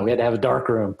 We had to have a dark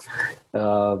room.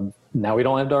 Now we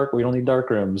don't need dark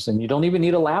rooms, and you don't even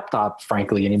need a laptop,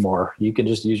 frankly, anymore. You can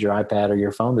just use your iPad or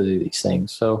your phone to do these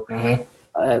things. So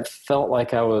it felt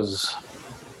like I was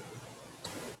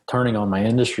turning on my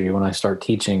industry when I start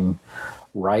teaching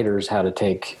writers how to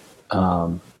take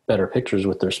better pictures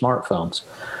with their smartphones.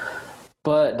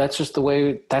 But that's just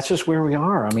where we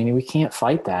are. We can't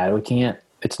fight that.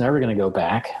 It's never going to go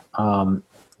back.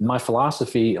 My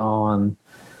philosophy on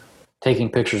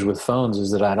taking pictures with phones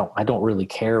is that I don't really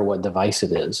care what device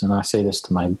it is. And I say this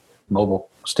to my mobile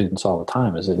students all the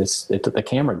time, is that the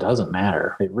camera doesn't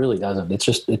matter. It really doesn't.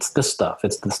 It's this stuff.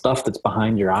 It's the stuff that's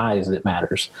behind your eyes that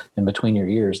matters and between your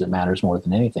ears that matters more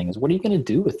than anything. Is what are you going to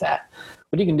do with that?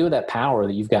 What you can do with that power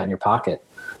that you've got in your pocket,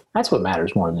 that's what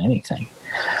matters more than anything.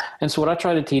 And so what I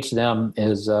try to teach them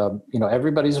is,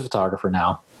 everybody's a photographer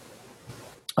now.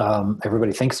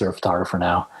 Everybody thinks they're a photographer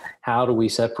now. How do we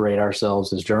separate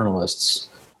ourselves as journalists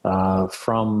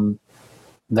from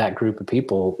that group of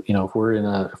people? If we're in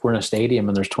a stadium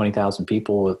and there's 20,000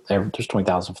 people, there's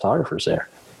 20,000 photographers there.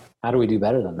 How do we do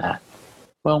better than that?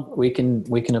 Well, we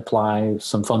can apply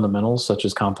some fundamentals such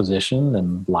as composition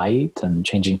and light and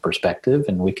changing perspective,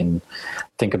 and we can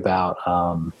think about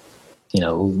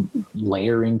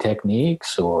layering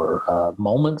techniques or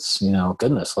moments.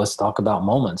 Let's talk about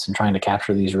moments and trying to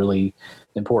capture these really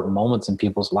important moments in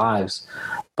people's lives.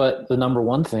 But the number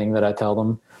one thing that I tell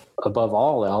them above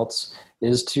all else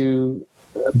is to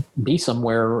be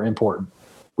somewhere important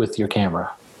with your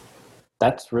camera.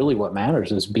 That's really what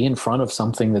matters, is be in front of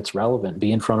something that's relevant,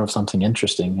 be in front of something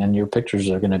interesting, and your pictures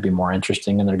are going to be more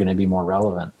interesting and they're going to be more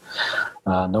relevant,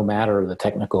 no matter the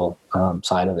technical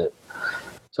side of it.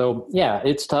 So yeah,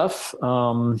 it's tough.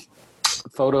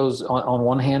 Photos on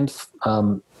one hand,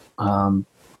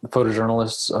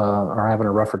 photojournalists are having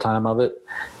a rougher time of it.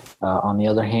 On the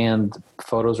other hand,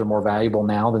 photos are more valuable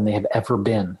now than they have ever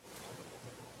been.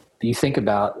 You think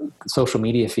about social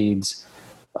media feeds.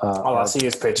 All I see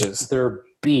is pictures. They're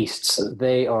beasts.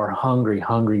 They are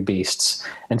hungry beasts.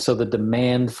 And so the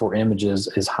demand for images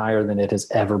is higher than it has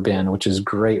ever been, which is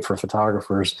great for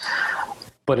photographers.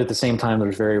 But at the same time,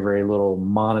 there's very, very little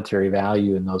monetary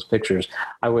value in those pictures.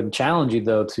 I would challenge you,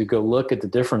 though, to go look at the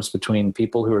difference between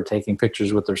people who are taking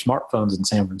pictures with their smartphones in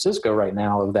San Francisco right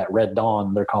now of that red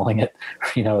dawn, they're calling it,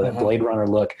 that Blade Runner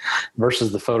look,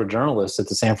 versus the photojournalists at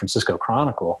the San Francisco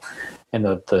Chronicle. And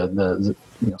the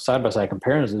side-by-side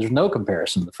comparisons, there's no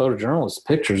comparison. The photojournalists'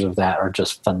 pictures of that are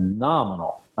just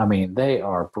phenomenal. I mean, they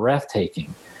are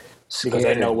breathtaking. Because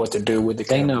they know what to do with the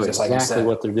cameras. They know exactly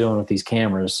what they're doing with these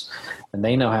cameras, and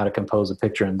they know how to compose a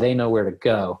picture, and they know where to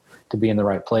go to be in the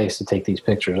right place to take these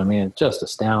pictures. I mean, it's just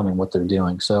astounding what they're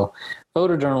doing. So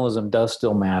photojournalism does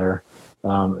still matter.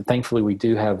 Thankfully, we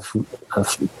do have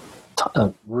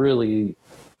a really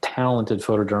talented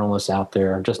photojournalists out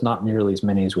there, just not nearly as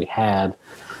many as we had.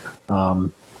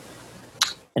 And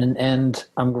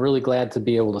I'm really glad to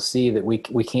be able to see that we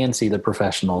can see the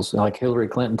professionals. Like Hillary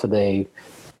Clinton today,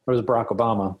 or was it Barack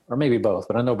Obama, or maybe both,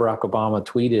 but I know Barack Obama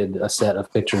tweeted a set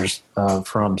of pictures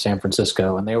from San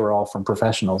Francisco, and they were all from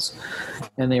professionals,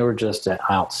 and they were just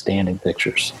outstanding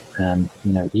pictures. And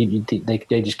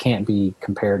they just can't be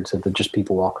compared to just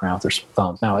people walking around with their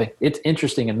phones. Now, it's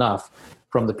interesting enough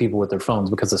from the people with their phones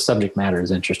because the subject matter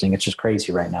is interesting. It's just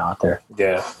crazy right now out there.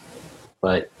 Yeah.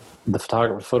 But the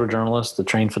photojournalists, the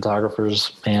trained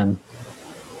photographers, man,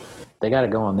 they got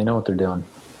it going. They know what they're doing.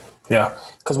 Yeah,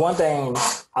 because one thing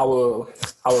I will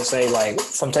say, like,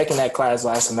 from taking that class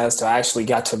last semester, I actually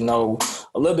got to know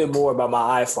a little bit more about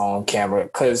my iPhone camera.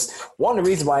 Because one of the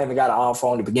reasons why I even got an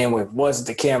iPhone to begin with was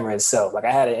the camera itself. Like,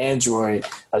 I had an Android,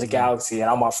 the Galaxy, and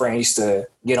all my friends used to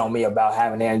get on me about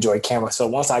having an Android camera. So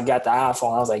once I got the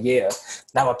iPhone, I was like, yeah,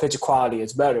 now my picture quality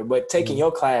is better. But taking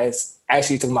your class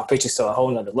actually took my pictures to a whole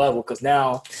nother level, because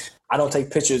now I don't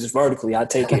take pictures vertically. I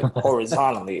take it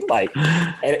horizontally.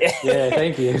 Yeah,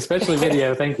 thank you. Especially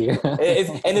video. Thank you.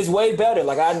 And it's way better.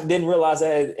 Like, I didn't realize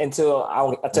that until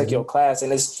I took your class.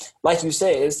 And it's like you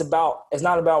said, it's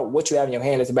not about what you have in your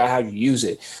hand. It's about how you use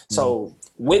it. So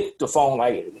with the phone,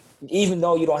 like, even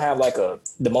though you don't have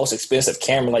the most expensive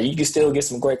camera, like, you can still get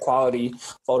some great quality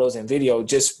photos and video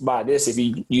just by this if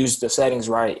you use the settings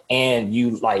right and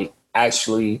you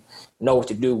actually know what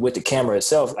to do with the camera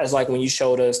itself. It's like when you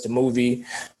showed us the movie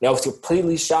that was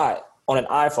completely shot on an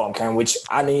iPhone camera, which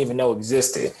I didn't even know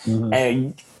existed.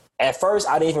 And at first,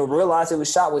 I didn't even realize it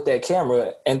was shot with that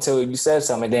camera until you said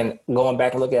something. And then going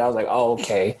back and looking at it, I was like, oh,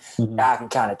 okay, now I can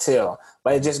kind of tell.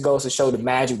 But it just goes to show the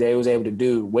magic that it was able to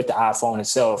do with the iPhone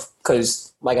itself.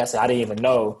 Because, like I said, I didn't even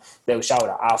know that it was shot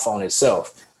with an iPhone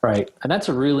itself. Right. And that's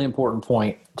a really important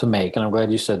point to make. And I'm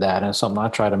glad you said that. And it's something I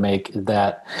try to make,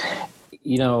 that,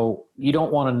 you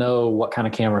don't want to know what kind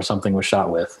of camera something was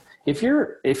shot with. If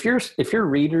your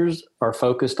readers are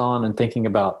focused on and thinking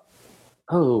about,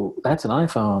 oh, that's an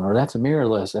iPhone or that's a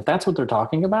mirrorless, if that's what they're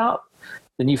talking about,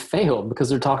 then you failed, because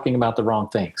they're talking about the wrong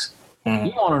things.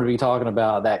 You want them to be talking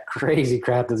about that crazy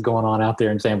crap that's going on out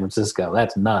there in San Francisco.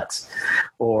 That's nuts.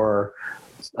 Or,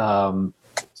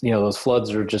 those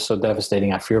floods are just so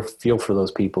devastating. I feel for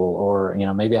those people. Or,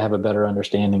 maybe I have a better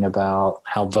understanding about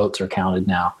how votes are counted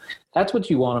now. That's what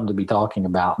you want them to be talking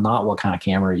about, not what kind of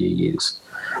camera you use.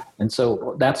 And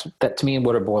so that to me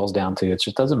what it boils down to. It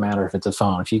just doesn't matter if it's a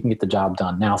phone, if you can get the job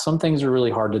done. Now, some things are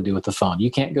really hard to do with the phone. You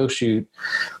can't go shoot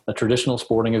a traditional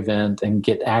sporting event and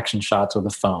get action shots with a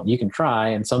phone. You can try,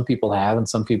 and some people have, and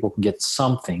some people can get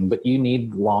something, but you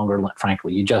need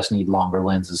frankly, you just need longer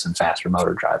lenses and faster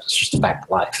motor drives. It's just a fact of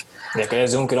life. Yeah,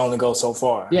 because zoom can only go so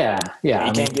far. Yeah.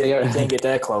 You can't get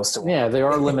that close to one. Yeah, there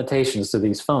are limitations to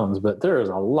these phones, but there is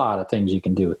a lot of things you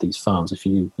can do with these phones. If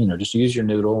you just use your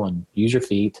noodle and use your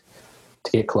feet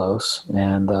to get close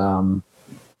and,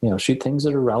 shoot things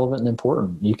that are relevant and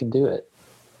important, you can do it.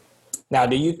 Now,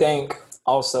 do you think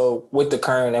also with the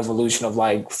current evolution of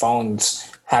like phones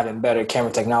having better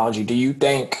camera technology, do you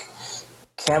think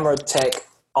camera tech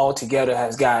altogether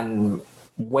has gotten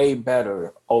way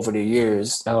better over the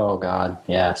years? Oh God,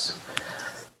 yes.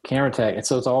 Camera tech.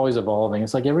 It's always evolving.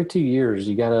 It's like every 2 years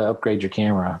you got to upgrade your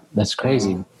camera. That's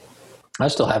crazy. Mm-hmm. I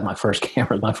still have my first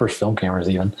camera, my first film cameras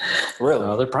even.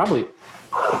 Really? They're probably,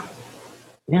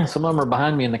 some of them are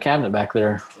behind me in the cabinet back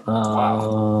there.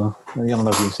 Wow. I don't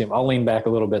know if you can see them. I'll lean back a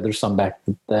little bit. There's some back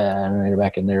in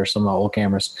there. Some of the old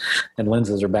cameras and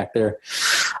lenses are back there.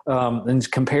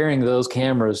 And comparing those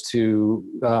cameras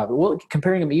to,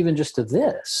 comparing them even just to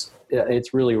this,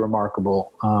 it's really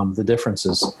remarkable, the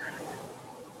differences.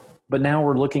 But now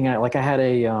we're looking at, like I had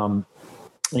a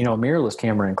mirrorless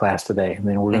camera in class today. And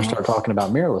then we're going to start talking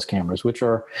about mirrorless cameras,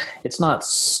 it's not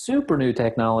super new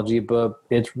technology, but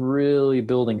it's really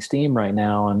building steam right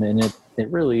now. And it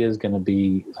really is going to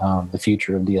be the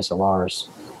future of DSLRs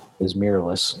is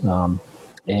mirrorless.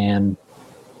 And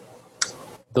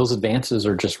those advances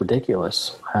are just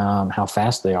ridiculous, how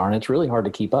fast they are. And it's really hard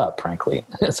to keep up, frankly.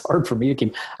 It's hard for me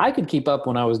to I could keep up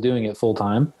when I was doing it full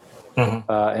time.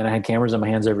 Mm-hmm. And I had cameras in my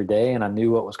hands every day, and I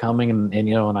knew what was coming, and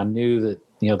I knew that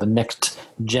the next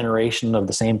generation of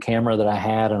the same camera that I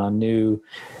had, and I knew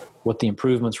what the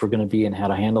improvements were going to be and how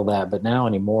to handle that. But now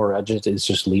anymore, it's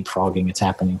just leapfrogging. It's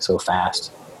happening so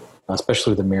fast,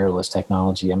 especially with the mirrorless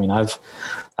technology. I mean, I've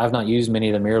not used many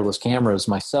of the mirrorless cameras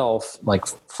myself, like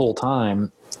full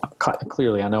time.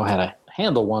 Clearly, I know how to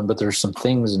handle one, but there's some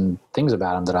things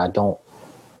about them that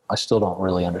I still don't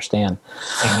really understand.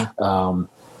 Mm-hmm.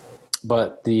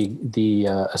 But the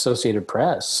Associated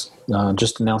Press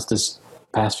just announced this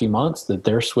past few months that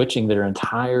they're switching their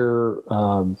entire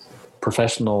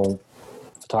professional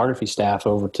photography staff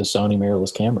over to Sony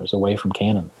mirrorless cameras away from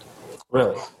Canon.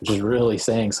 Really? Which is really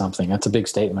saying something. That's a big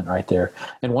statement right there.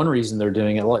 And one reason they're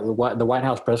doing it, like the White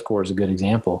House press corps is a good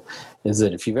example, is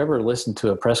that if you've ever listened to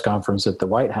a press conference at the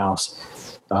White House,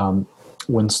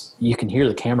 when you can hear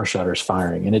the camera shutters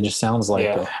firing, and it just sounds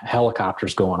like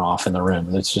helicopters going off in the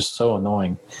room. It's just so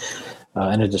annoying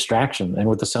and a distraction. And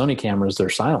with the Sony cameras, they're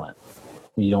silent.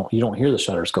 You don't hear the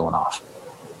shutters going off.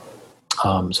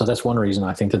 So that's one reason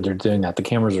I think that they're doing that. The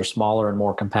cameras are smaller and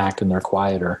more compact, and they're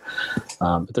quieter,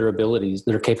 but their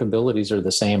capabilities are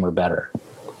the same or better.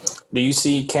 Do you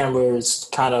see cameras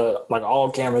kind of like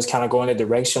all cameras kind of going in a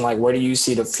direction? Like, where do you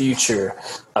see the future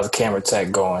of camera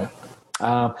tech going?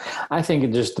 I think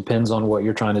it just depends on what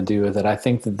you're trying to do with it. I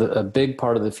think that a big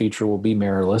part of the future will be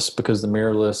mirrorless, because the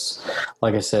mirrorless,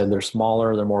 like I said, they're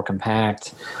smaller, they're more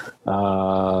compact.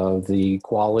 The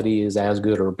quality is as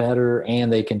good or better,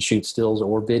 and they can shoot stills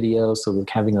or video. So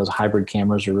having those hybrid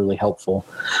cameras are really helpful.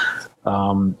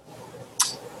 But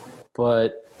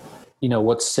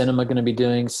what's cinema going to be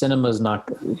doing? Cinema's not,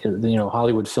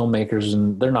 Hollywood filmmakers,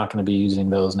 and they're not going to be using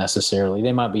those necessarily.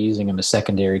 They might be using them as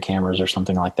secondary cameras or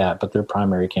something like that, but their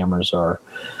primary cameras are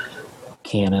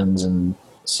Canons and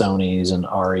Sonys and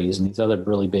Aries and these other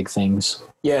really big things.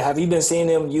 Yeah, have you been seeing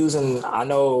them using, I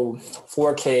know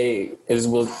 4K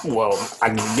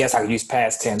I guess I could use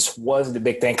past tense, was the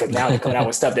big thing, because now they're coming out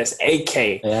with stuff that's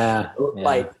 8K. Yeah.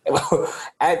 Like, I'll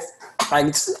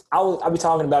be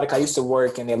talking about it, 'cause I used to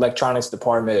work in the electronics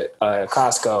department at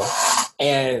Costco,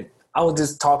 and I was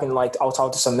just talking, I'll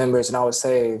talk to some members, and I would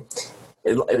say,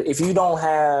 if you don't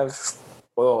have,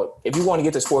 if you want to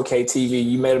get this 4K TV,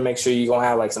 you better make sure you're going to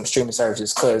have like some streaming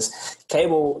services, because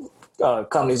cable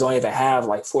companies don't even have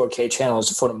like 4K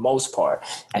channels for the most part.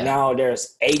 And now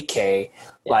there's 8K.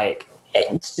 Like,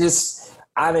 it's just,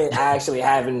 I actually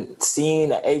haven't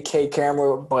seen an 8K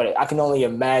camera, but I can only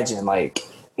imagine like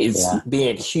it's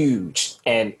being huge.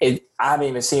 And I haven't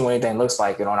even seen what anything looks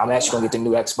like. I'm actually going to get the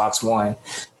new Xbox One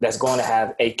that's going to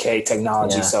have 8K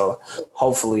technology. Yeah. So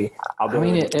hopefully I'll be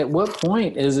able to. At what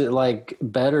point is it like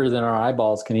better than our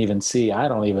eyeballs can even see? I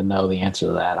don't even know the answer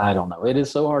to that. I don't know. It is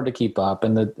so hard to keep up.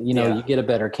 And you get a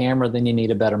better camera, then you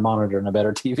need a better monitor and a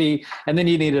better TV, and then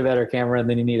you need a better camera, and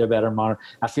then you need a better monitor.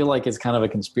 I feel like it's kind of a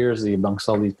conspiracy amongst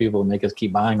all these people to make us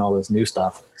keep buying all this new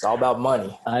stuff. It's all about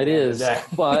money. It is.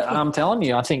 But I'm telling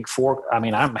you, I think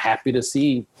I'm happy to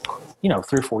see, 3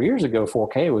 or 4 years ago,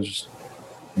 4K was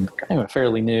kind of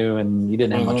fairly new and you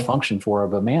didn't have much function for it.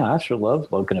 But man, I sure love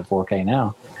looking at 4K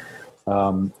now.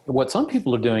 What some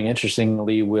people are doing,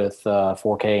 interestingly, with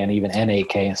 4K and even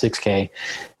 8K and 6K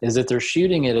is that they're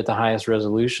shooting it at the highest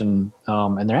resolution,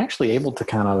 and they're actually able to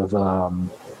kind of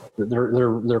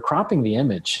they're cropping the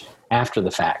image after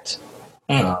the fact.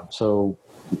 So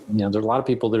there's a lot of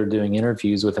people that are doing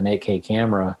interviews with an 8K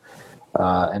camera,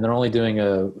 and they're only doing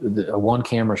a one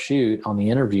camera shoot on the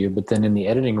interview, but then in the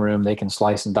editing room they can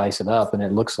slice and dice it up, and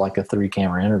it looks like a 3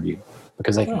 camera interview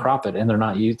because they can crop it, and they're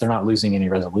not losing any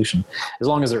resolution as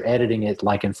long as they're editing it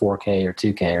like in 4K or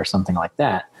 2K or something like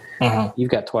that.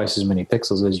 You've got twice as many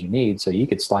pixels as you need, so you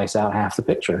could slice out half the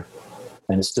picture,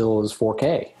 and it still is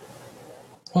 4K.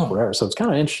 Whatever. So it's kind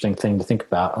of an interesting thing to think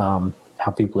about,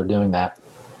 how people are doing that.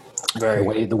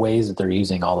 The ways that they're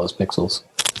using all those pixels.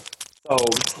 So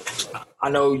I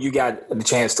know you got the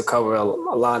chance to cover a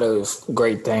lot of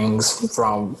great things,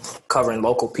 from covering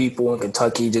local people in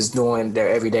Kentucky just doing their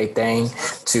everyday thing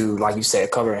to, like you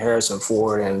said, covering Harrison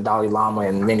Ford and Dalai Lama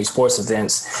and many sports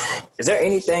events. Is there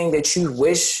anything that you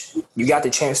wish you got the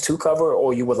chance to cover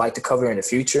or you would like to cover in the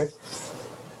future?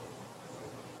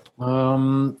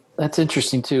 That's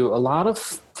interesting too. A lot of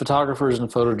photographers and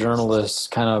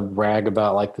photojournalists kind of brag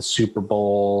about like the Super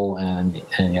Bowl and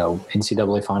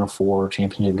NCAA Final Four,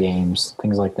 championship games,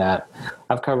 things like that.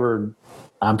 I've covered,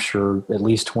 I'm sure, at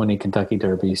least 20 Kentucky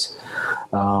Derbies.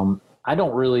 I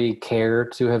don't really care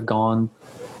to have gone.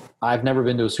 I've never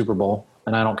been to a Super Bowl,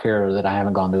 and I don't care that I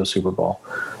haven't gone to a Super Bowl.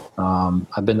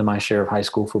 I've been to my share of high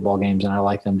school football games, and I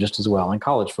like them just as well. And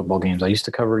college football games. I used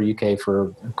to cover UK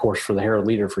for the Herald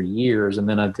Leader for years, and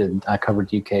then I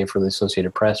covered UK for the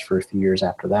Associated Press for a few years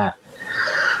after that.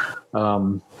 I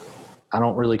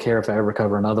don't really care if I ever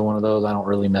cover another one of those. I don't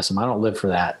really miss them. I don't live for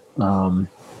that. I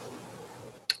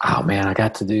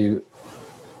got to do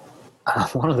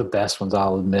one of the best ones,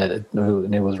 I'll admit,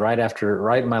 and it was right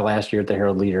in my last year at the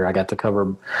Herald Leader. I got to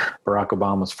cover Barack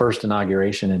Obama's first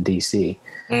inauguration in D.C.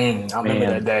 I remember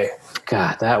that day.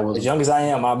 God, that was, as young as I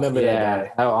am, I remember that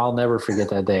day. I'll never forget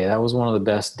that day. That was one of the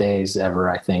best days ever,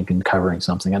 I think, in covering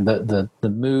something. And the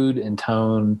mood and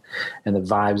tone and the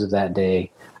vibes of that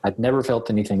day, I've never felt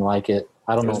anything like it.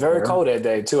 I don't know. It was very cold that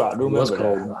day too. I do remember. It was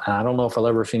cold. I don't know if I'll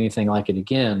ever see anything like it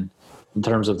again in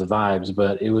terms of the vibes,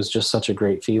 but it was just such a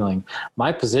great feeling.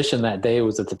 My position that day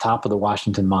was at the top of the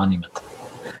Washington Monument.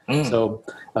 So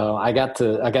I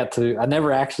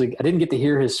didn't get to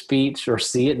hear his speech or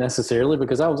see it necessarily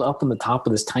because I was up in the top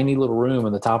of this tiny little room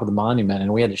in the top of the monument,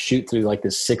 and we had to shoot through like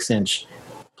this 6-inch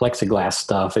plexiglass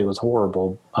stuff. It was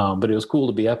horrible. But it was cool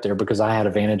to be up there because I had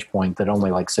a vantage point that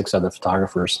only like 6 other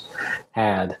photographers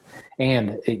had.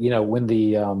 And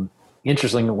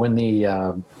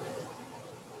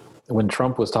when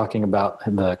Trump was talking about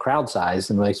the crowd size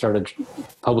and they started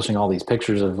publishing all these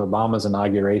pictures of Obama's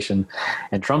inauguration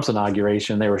and Trump's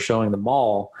inauguration, they were showing the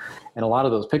mall. And a lot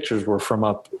of those pictures were from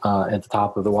up at the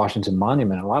top of the Washington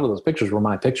Monument. A lot of those pictures were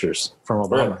my pictures from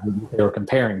Obama. Really? They were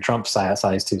comparing Trump's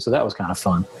size to. So that was kind of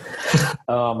fun.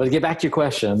 But to get back to your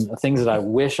question, things that I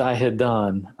wish I had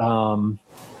done.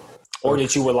 Or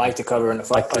that you would like to cover in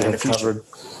the future.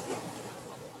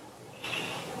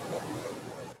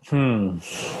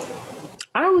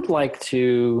 I would like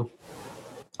to.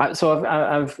 So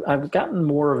I've gotten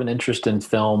more of an interest in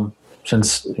film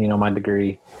since my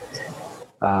degree.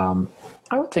 I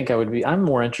would think I'm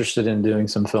more interested in doing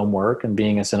some film work and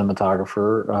being a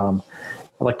cinematographer. I'd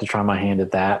like to try my hand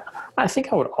at that. I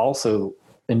think I would also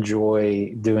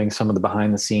enjoy doing some of the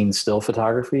behind the scenes still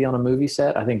photography on a movie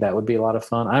set. I think that would be a lot of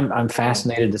fun. I'm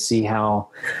fascinated to see how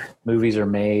movies are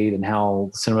made and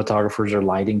how cinematographers are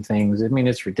lighting things. I mean,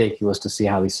 it's ridiculous to see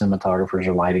how these cinematographers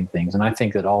are lighting things. And I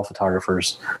think that all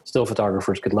still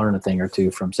photographers could learn a thing or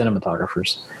two from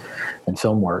cinematographers and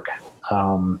film work.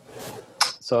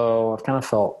 So I've kind of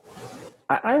felt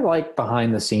I like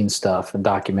behind the scenes stuff and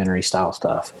documentary style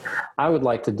stuff. I would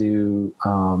like to do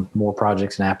more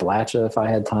projects in Appalachia if I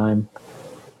had time.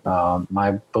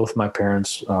 Both my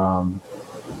parents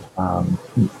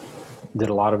did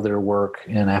a lot of their work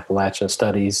in Appalachia,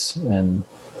 studies and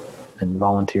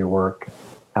volunteer work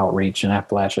outreach in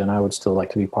Appalachia, and I would still like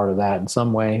to be part of that in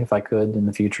some way if I could in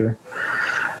the future.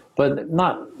 But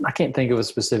I can't think of a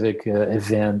specific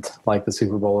event like the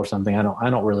Super Bowl or something. I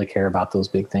don't really care about those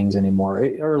big things anymore.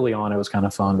 Early on, it was kind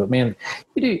of fun, but man,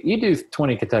 you do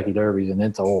 20 Kentucky Derbies and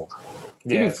it's old.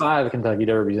 You do 5 Kentucky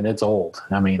Derbies and it's old.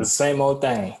 I mean, the same old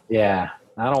thing. Yeah.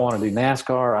 I don't want to do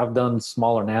NASCAR. I've done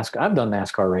smaller NASCAR. I've done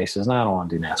NASCAR races, and I don't want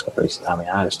to do NASCAR races. I mean,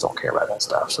 I just don't care about that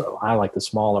stuff. So I like the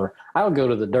smaller. I would go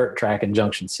to the dirt track in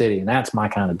Junction City, and that's my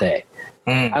kind of day.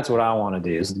 That's what I want to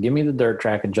do is give me the dirt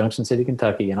track in Junction City,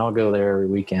 Kentucky, and I'll go there every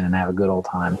weekend and have a good old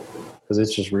time because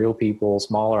it's just real people,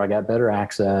 smaller. I got better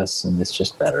access, and it's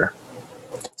just better.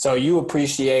 So you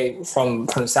appreciate, from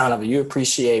the sound of it, you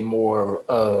appreciate more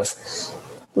of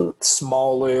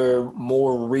smaller,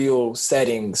 more real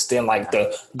settings than like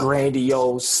the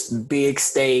grandiose, big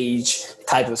stage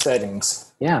type of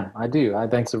settings. Yeah, I do. I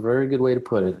think it's a very good way to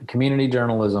put it. Community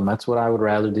journalism, that's what I would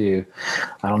rather do.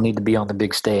 I don't need to be on the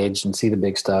big stage and see the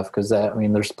big stuff because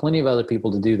there's plenty of other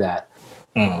people to do that.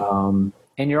 And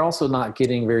you're also not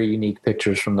getting very unique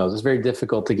pictures from those. It's very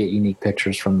difficult to get unique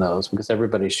pictures from those because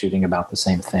everybody's shooting about the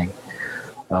same thing.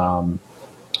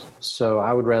 So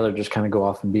I would rather just kind of go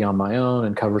off and be on my own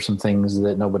and cover some things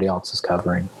that nobody else is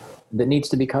covering that needs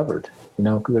to be covered.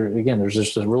 There's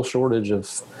just a real shortage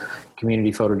of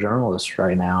community photojournalists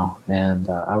right now. And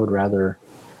I would rather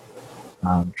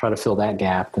try to fill that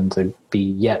gap than to be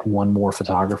yet one more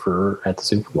photographer at the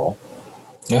Super Bowl.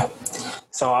 Yeah.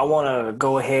 So I want to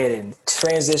go ahead and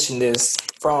transition this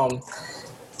from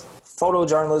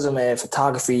photojournalism and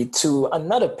photography to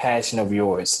another passion of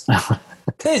yours.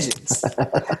 Pigeons.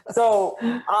 So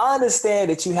I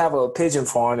understand that you have a pigeon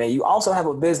farm and you also have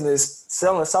a business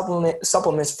selling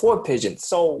supplements for pigeons.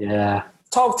 So yeah,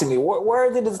 talk to me.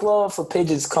 Where did this love for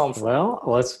pigeons come from? Well,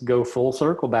 let's go full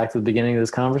circle back to the beginning of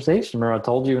this conversation. Remember, I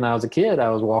told you when I was a kid, I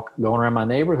was going around my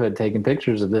neighborhood taking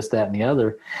pictures of this, that, and the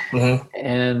other. Mm-hmm.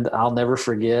 And I'll never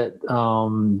forget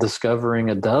discovering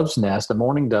a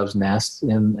mourning dove's nest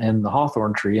in the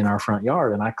hawthorn tree in our front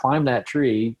yard. And I climbed that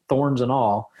tree, thorns and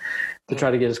all, to try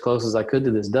to get as close as I could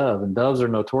to this dove. And doves are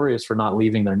notorious for not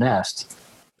leaving their nest.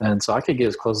 And so I could get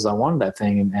as close as I wanted that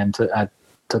thing. I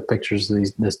took pictures of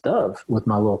this dove with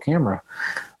my little camera.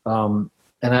 And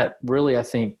that really, I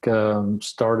think,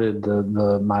 started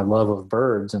my love of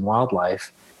birds and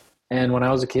wildlife. And when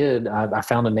I was a kid, I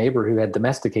found a neighbor who had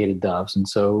domesticated doves. And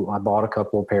so I bought a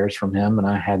couple of pairs from him and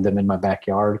I had them in my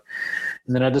backyard.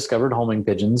 And then I discovered homing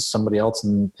pigeons. Somebody else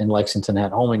in Lexington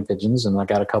had homing pigeons and I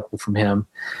got a couple from him.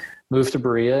 Moved to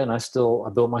Berea and I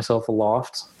built myself a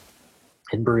loft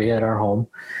in Berea at our home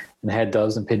and had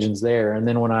doves and pigeons there. And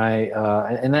then when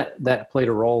that played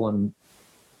a role in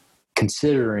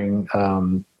considering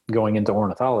going into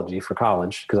ornithology for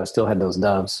college because I still had those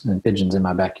doves and pigeons in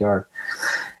my backyard.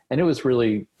 And it was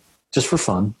really just for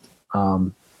fun.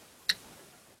 But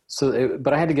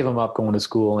I had to give them up going to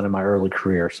school and in my early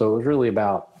career. So it was really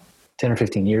about 10 or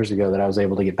 15 years ago that I was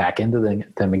able to get back into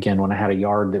them again when I had a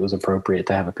yard that was appropriate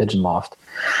to have a pigeon loft.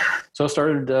 So I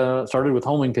started with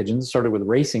homing pigeons, started with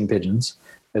racing pigeons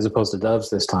as opposed to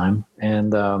doves this time.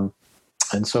 And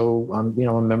so I'm,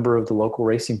 a member of the local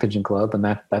racing pigeon club, and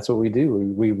that's what we do.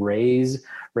 We raise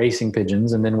racing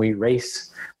pigeons and then we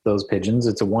race those pigeons.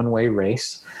 It's a one-way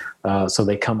race. So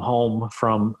they come home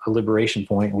from a liberation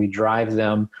point. We drive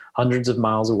them hundreds of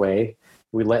miles away.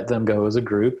 We let them go as a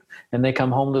group and they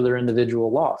come home to their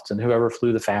individual lofts, and whoever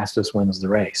flew the fastest wins the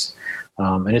race.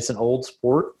 And it's an old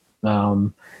sport.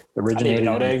 Originated, I didn't even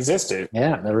know they existed.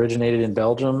 Yeah, it originated in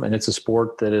Belgium, and it's a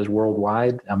sport that is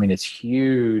worldwide. I mean, it's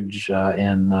huge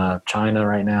in China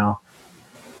right now.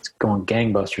 It's going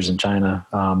gangbusters in China.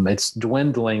 It's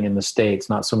dwindling in the States.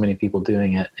 Not so many people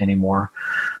doing it anymore.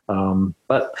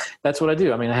 But that's what I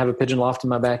do. I mean, I have a pigeon loft in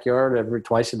my backyard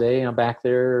twice a day. I'm back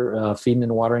there feeding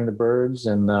and watering the birds,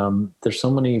 and there's so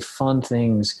many fun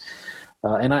things.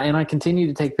 And I continue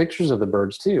to take pictures of the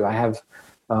birds too. I have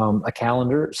a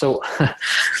calendar. So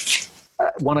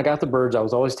when I got the birds, I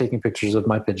was always taking pictures of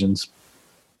my pigeons.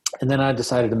 And then I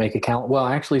decided to make a calendar. Well,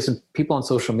 actually, some people on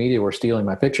social media were stealing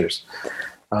my pictures.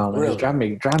 Really? It was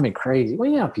driving me crazy. Well,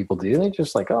 yeah, people do. They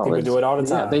just people do it all the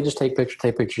time. Yeah, they just take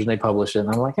pictures and they publish it. And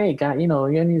I'm like, hey, guy, you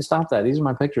need to stop that. These are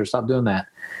my pictures. Stop doing that.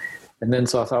 And then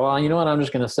so I thought, well, you know what? I'm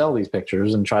just going to sell these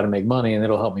pictures and try to make money, and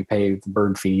it'll help me pay the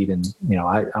bird feed. And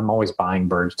I'm always buying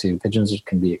birds too. Pigeons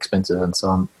can be expensive, and so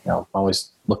I'm always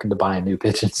looking to buy a new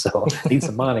pigeon. So I need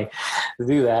some money to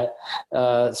do that.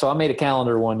 So I made a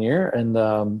calendar one year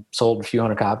and sold a few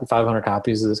 500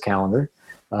 copies of this calendar.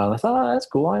 I thought, that's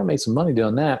cool. I made some money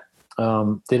doing that.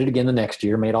 Did it again the next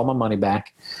year, made all my money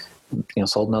back,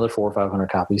 sold another 400 or 500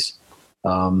 copies.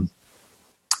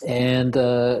 And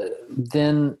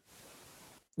then,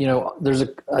 I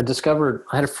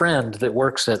had a friend that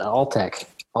works at Alltech.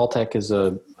 Alltech is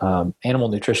a animal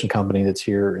nutrition company that's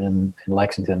here in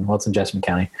Lexington. Well, it's in Jessamine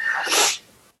County.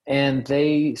 And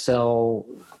they sell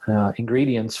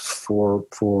ingredients for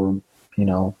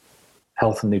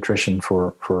health and nutrition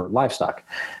for livestock,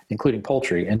 including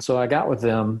poultry. And so I got with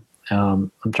them.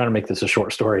 I'm trying to make this a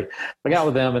short story. I got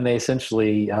with them and they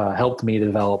essentially helped me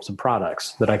develop some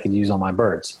products that I could use on my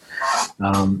birds.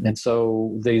 And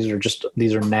so these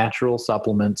are natural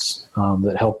supplements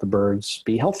that help the birds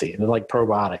be healthy. They're like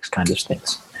probiotics kind of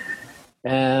things.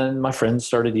 And my friends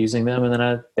started using them, and then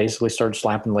I basically started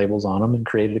slapping labels on them and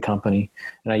created a company.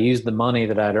 And I used the money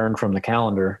that I'd earned from the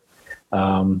calendar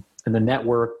and the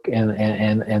network and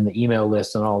the email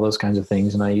list and all those kinds of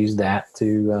things, and I used that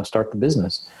to start the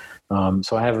business.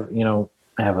 So I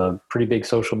have a pretty big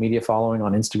social media following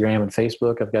on Instagram and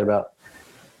Facebook. I've got about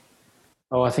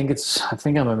I think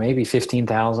I'm at maybe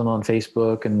 15,000 on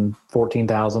Facebook and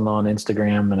 14,000 on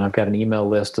Instagram. And I've got an email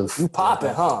list of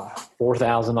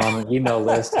 4,000 on an email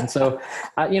list. And so,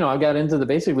 I got into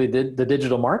the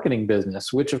digital marketing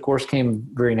business, which of course came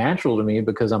very natural to me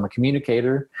because I'm a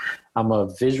communicator. I'm a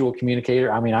visual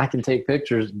communicator. I mean, I can take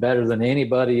pictures better than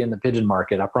anybody in the pigeon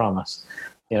market. I promise.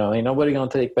 Ain't nobody going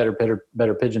to take better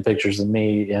pigeon pictures than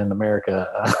me in America.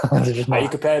 Are you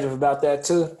competitive about that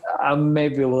too?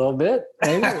 Maybe a little bit,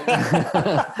 maybe.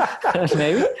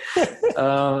 Maybe.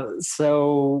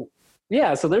 So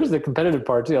there's the competitive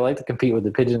part too. I like to compete with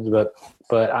the pigeons, but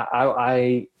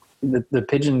the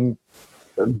pigeon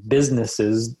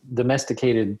businesses,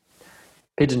 domesticated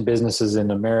pigeon businesses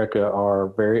in America are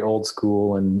very old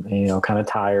school and, kind of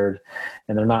tired,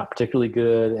 and they're not particularly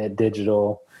good at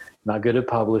digital. Not good at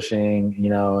publishing,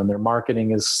 and their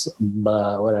marketing is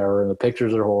whatever. And the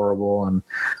pictures are horrible. And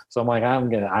so I'm like,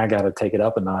 I got to take it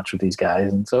up a notch with these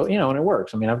guys. And so, and it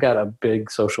works. I mean, I've got a big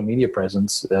social media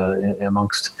presence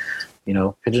amongst,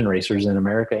 pigeon racers in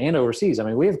America and overseas. I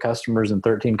mean, we have customers in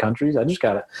 13 countries. I just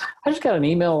got an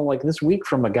email like this week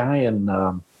from a guy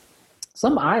in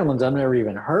some islands I've never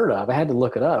even heard of. I had to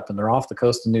look it up, and they're off the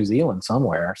coast of New Zealand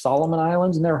somewhere. Solomon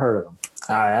Islands, never heard of them.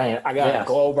 I got a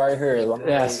globe right here.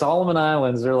 Yeah, Solomon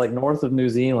Islands, they're like north of New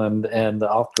Zealand and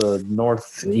off the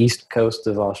northeast coast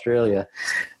of Australia.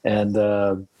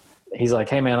 And he's like,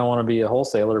 hey, man, I want to be a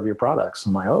wholesaler of your products.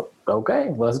 I'm like, oh,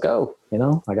 okay, let's go.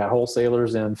 I got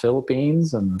wholesalers in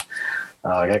Philippines, and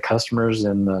I got customers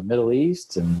in the Middle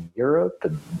East and Europe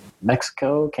and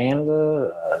Mexico,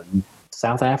 Canada,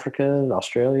 South Africa,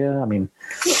 Australia. I mean,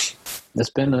 it's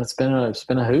been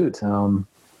a hoot.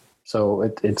 So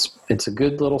it's a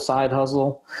good little side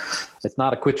hustle. It's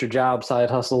not a quit your job side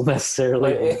hustle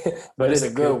necessarily, but it's a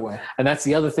good one. And that's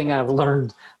the other thing I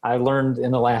learned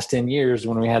in the last 10 years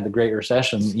when we had the Great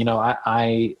Recession.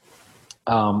 I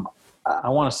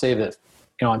want to say that,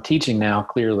 I'm teaching now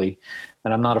clearly,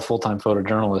 and I'm not a full-time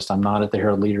photojournalist. I'm not at the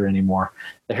Herald Leader anymore.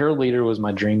 The Herald Leader was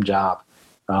my dream job.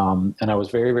 And I was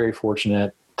very, very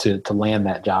fortunate to land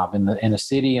that job in a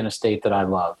city and a state that I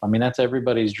love. I mean, that's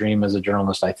everybody's dream as a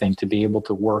journalist, I think, to be able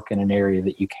to work in an area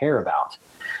that you care about.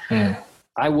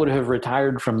 I would have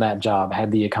retired from that job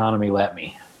had the economy let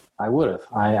me. I would have.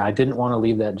 I didn't want to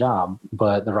leave that job,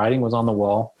 but the writing was on the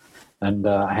wall, and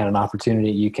I had an opportunity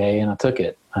at UK, and I took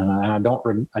it. And I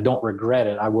don't regret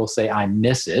it. I will say I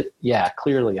miss it. Yeah,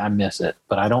 clearly I miss it,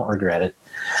 but I don't regret it.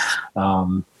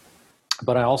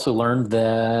 But I also learned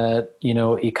that,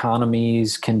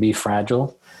 economies can be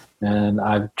fragile, and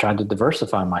I've tried to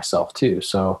diversify myself too.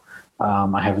 So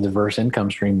I have a diverse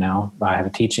income stream now. I have a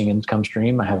teaching income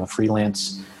stream. I have a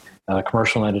freelance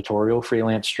commercial and editorial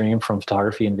freelance stream from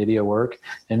photography and video work.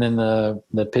 And then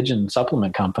the pigeon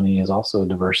supplement company is also a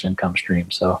diverse income stream.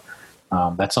 So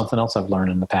that's something else I've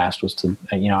learned in the past was to,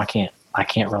 I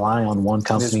can't rely on one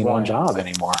company and one job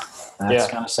anymore. That's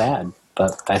kind of sad.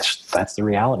 But that's the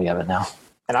reality of it now.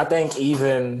 And I think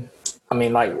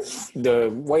like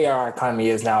the way our economy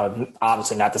is now,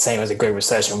 obviously not the same as the Great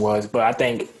Recession was, but I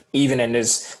think even in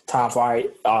this time for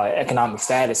our economic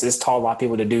status, it's taught a lot of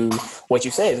people to do what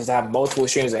you said, is to have multiple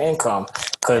streams of income.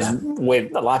 Because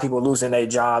with a lot of people losing their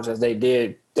jobs as they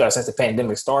did since the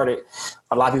pandemic started,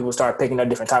 a lot of people started picking up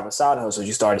different type of side hustles.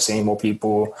 You started seeing more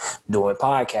people doing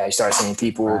podcasts. You started seeing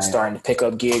people starting to pick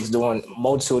up gigs, doing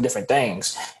multiple different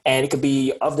things. And it could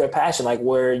be of their passion, like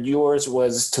where yours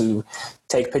was to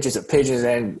take pictures of pigeons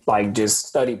and like just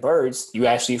study birds. You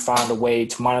actually find a way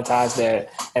to monetize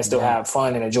that and still have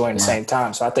fun and enjoy at the same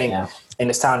time. So I think in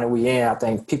this time that we're in, I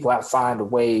think people have to find a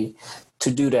way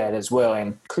to do that as well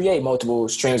and create multiple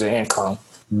streams of income.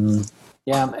 Yeah,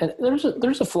 Yeah, and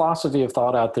there's a philosophy of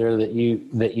thought out there that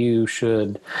you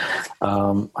should,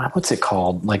 what's it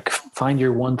called? Like find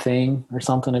your one thing or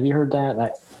something. Have you heard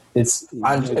that? It's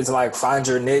like find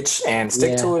your niche and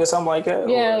stick to it or something like that.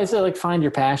 Yeah, it's like find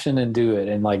your passion and do it,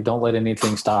 and like don't let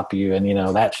anything stop you.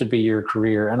 And that should be your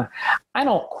career. And I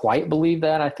don't quite believe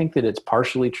that. I think that it's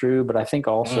partially true, but I think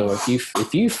also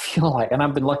if you feel like, and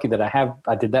I've been lucky that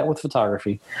I did that with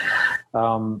photography,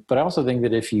 but I also think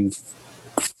that if you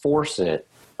force it,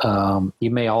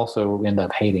 you may also end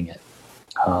up hating it.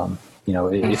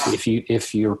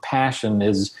 If your passion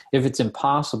if it's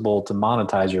impossible to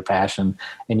monetize your passion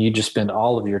and you just spend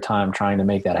all of your time trying to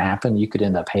make that happen, you could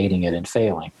end up hating it and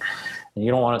failing. And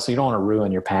you don't want to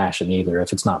ruin your passion either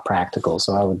if it's not practical.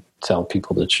 So I would tell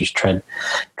people to just tread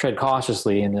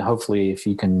cautiously, and hopefully if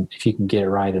you can get it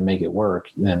right and make it work,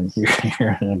 then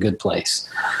you're in a good place.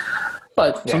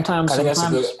 But sometimes go ahead.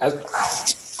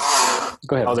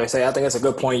 I think that's a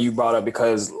good point you brought up,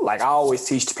 because like I always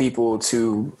teach people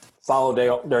to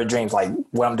follow their dreams. Like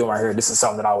what I'm doing right here, this is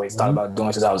something that I always thought about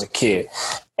doing since I was a kid.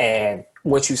 And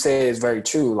what you said is very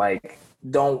true. Like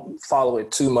don't follow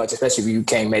it too much, especially if you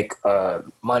can't make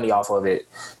money off of it.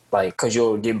 Like, cause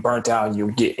you'll get burnt out and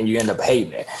you end up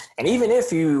hating it. And even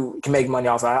if you can make money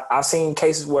off it, I've seen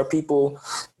cases where people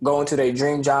go into their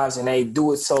dream jobs and they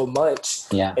do it so much.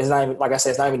 Yeah. It's not even, like I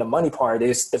said, it's not even the money part.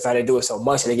 It's the fact they do it so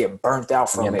much that they get burnt out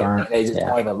from it. And they just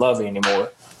don't even love it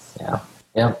anymore. Yeah.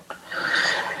 Yeah.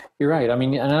 You're right. I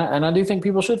mean, and I do think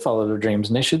people should follow their dreams,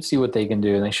 and they should see what they can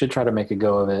do, and they should try to make a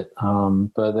go of it.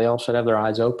 But they all should have their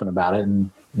eyes open about it,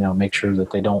 and make sure that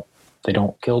they don't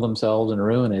kill themselves and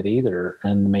ruin it either.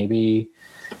 And maybe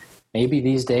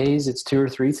these days it's 2 or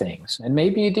 3 things, and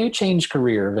maybe you do change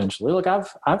career eventually. Look,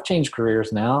 I've changed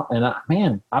careers now, and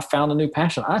I found a new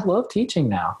passion. I love teaching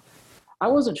now. I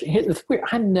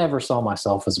never saw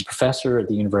myself as a professor at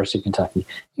the University of Kentucky.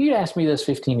 If you'd asked me this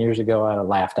 15 years ago, I'd have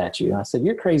laughed at you. I said,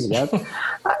 you're crazy.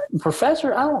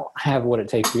 Professor, I don't have what it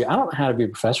takes for you. I don't know how to be a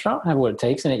professor. I don't have what it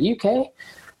takes. And at UK,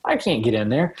 I can't get in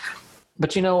there.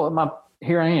 But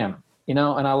here I am, and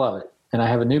I love it. And I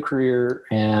have a new career,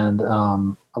 and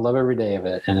I love every day of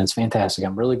it. And it's fantastic.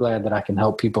 I'm really glad that I can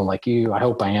help people like you. I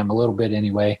hope I am a little bit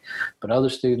anyway. But other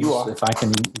students, if I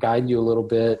can guide you a little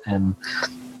bit and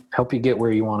help you get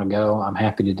where you want to go, I'm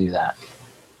happy to do that.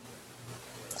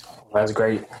 That's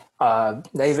great.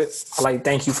 David, I'd like to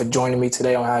thank you for joining me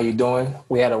today on How You Doing.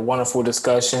 We had a wonderful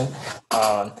discussion.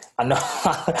 I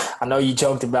know you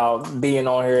joked about being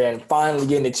on here and finally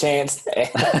getting a chance,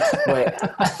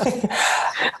 but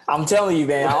I'm telling you,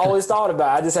 man, I always thought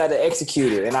about it. I just had to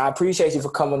execute it. And I appreciate you for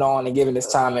coming on and giving this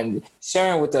time and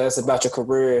sharing with us about your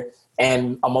career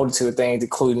and a multitude of things,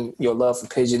 including your love for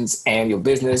pigeons and your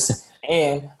business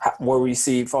and where we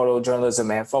see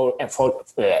photojournalism and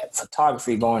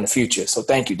photography going in the future. So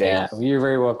thank you, Dave. Yeah, you're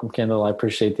very welcome, Kendall. I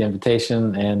appreciate the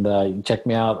invitation. And you can check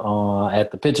me out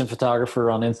at the Pigeon Photographer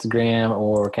on Instagram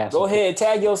or Castle. Go ahead,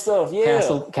 tag your stuff. Yeah.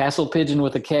 Castle Pigeon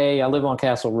with a K. I live on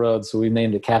Castle Road, so we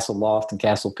named it Castle Loft and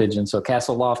Castle Pigeon. So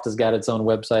Castle Loft has got its own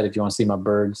website if you want to see my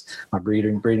birds, my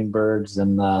breeding birds.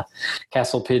 And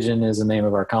Castle Pigeon is the name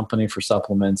of our company for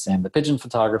supplements. And the Pigeon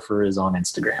Photographer is on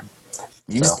Instagram.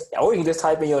 You can just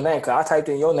type in your name, because I typed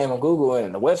in your name on Google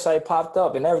and the website popped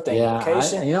up and everything.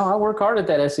 Yeah, I work hard at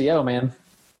that SEO, man.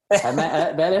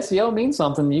 that SEO means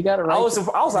something. You got it right. I was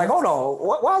like, hold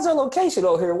on, why is there location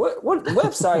over here? What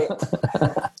website?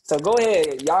 So go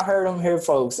ahead, y'all heard them here,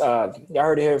 folks. Y'all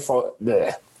heard it here,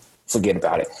 forget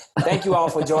about it. Thank you all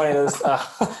for joining us.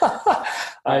 All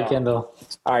right, Kendall.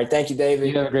 All right, thank you, David.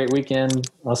 You have a great weekend.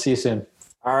 I'll see you soon.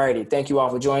 All righty, thank you all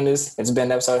for joining us. It's been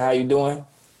an episode of How You Doing.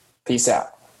 Peace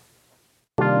out.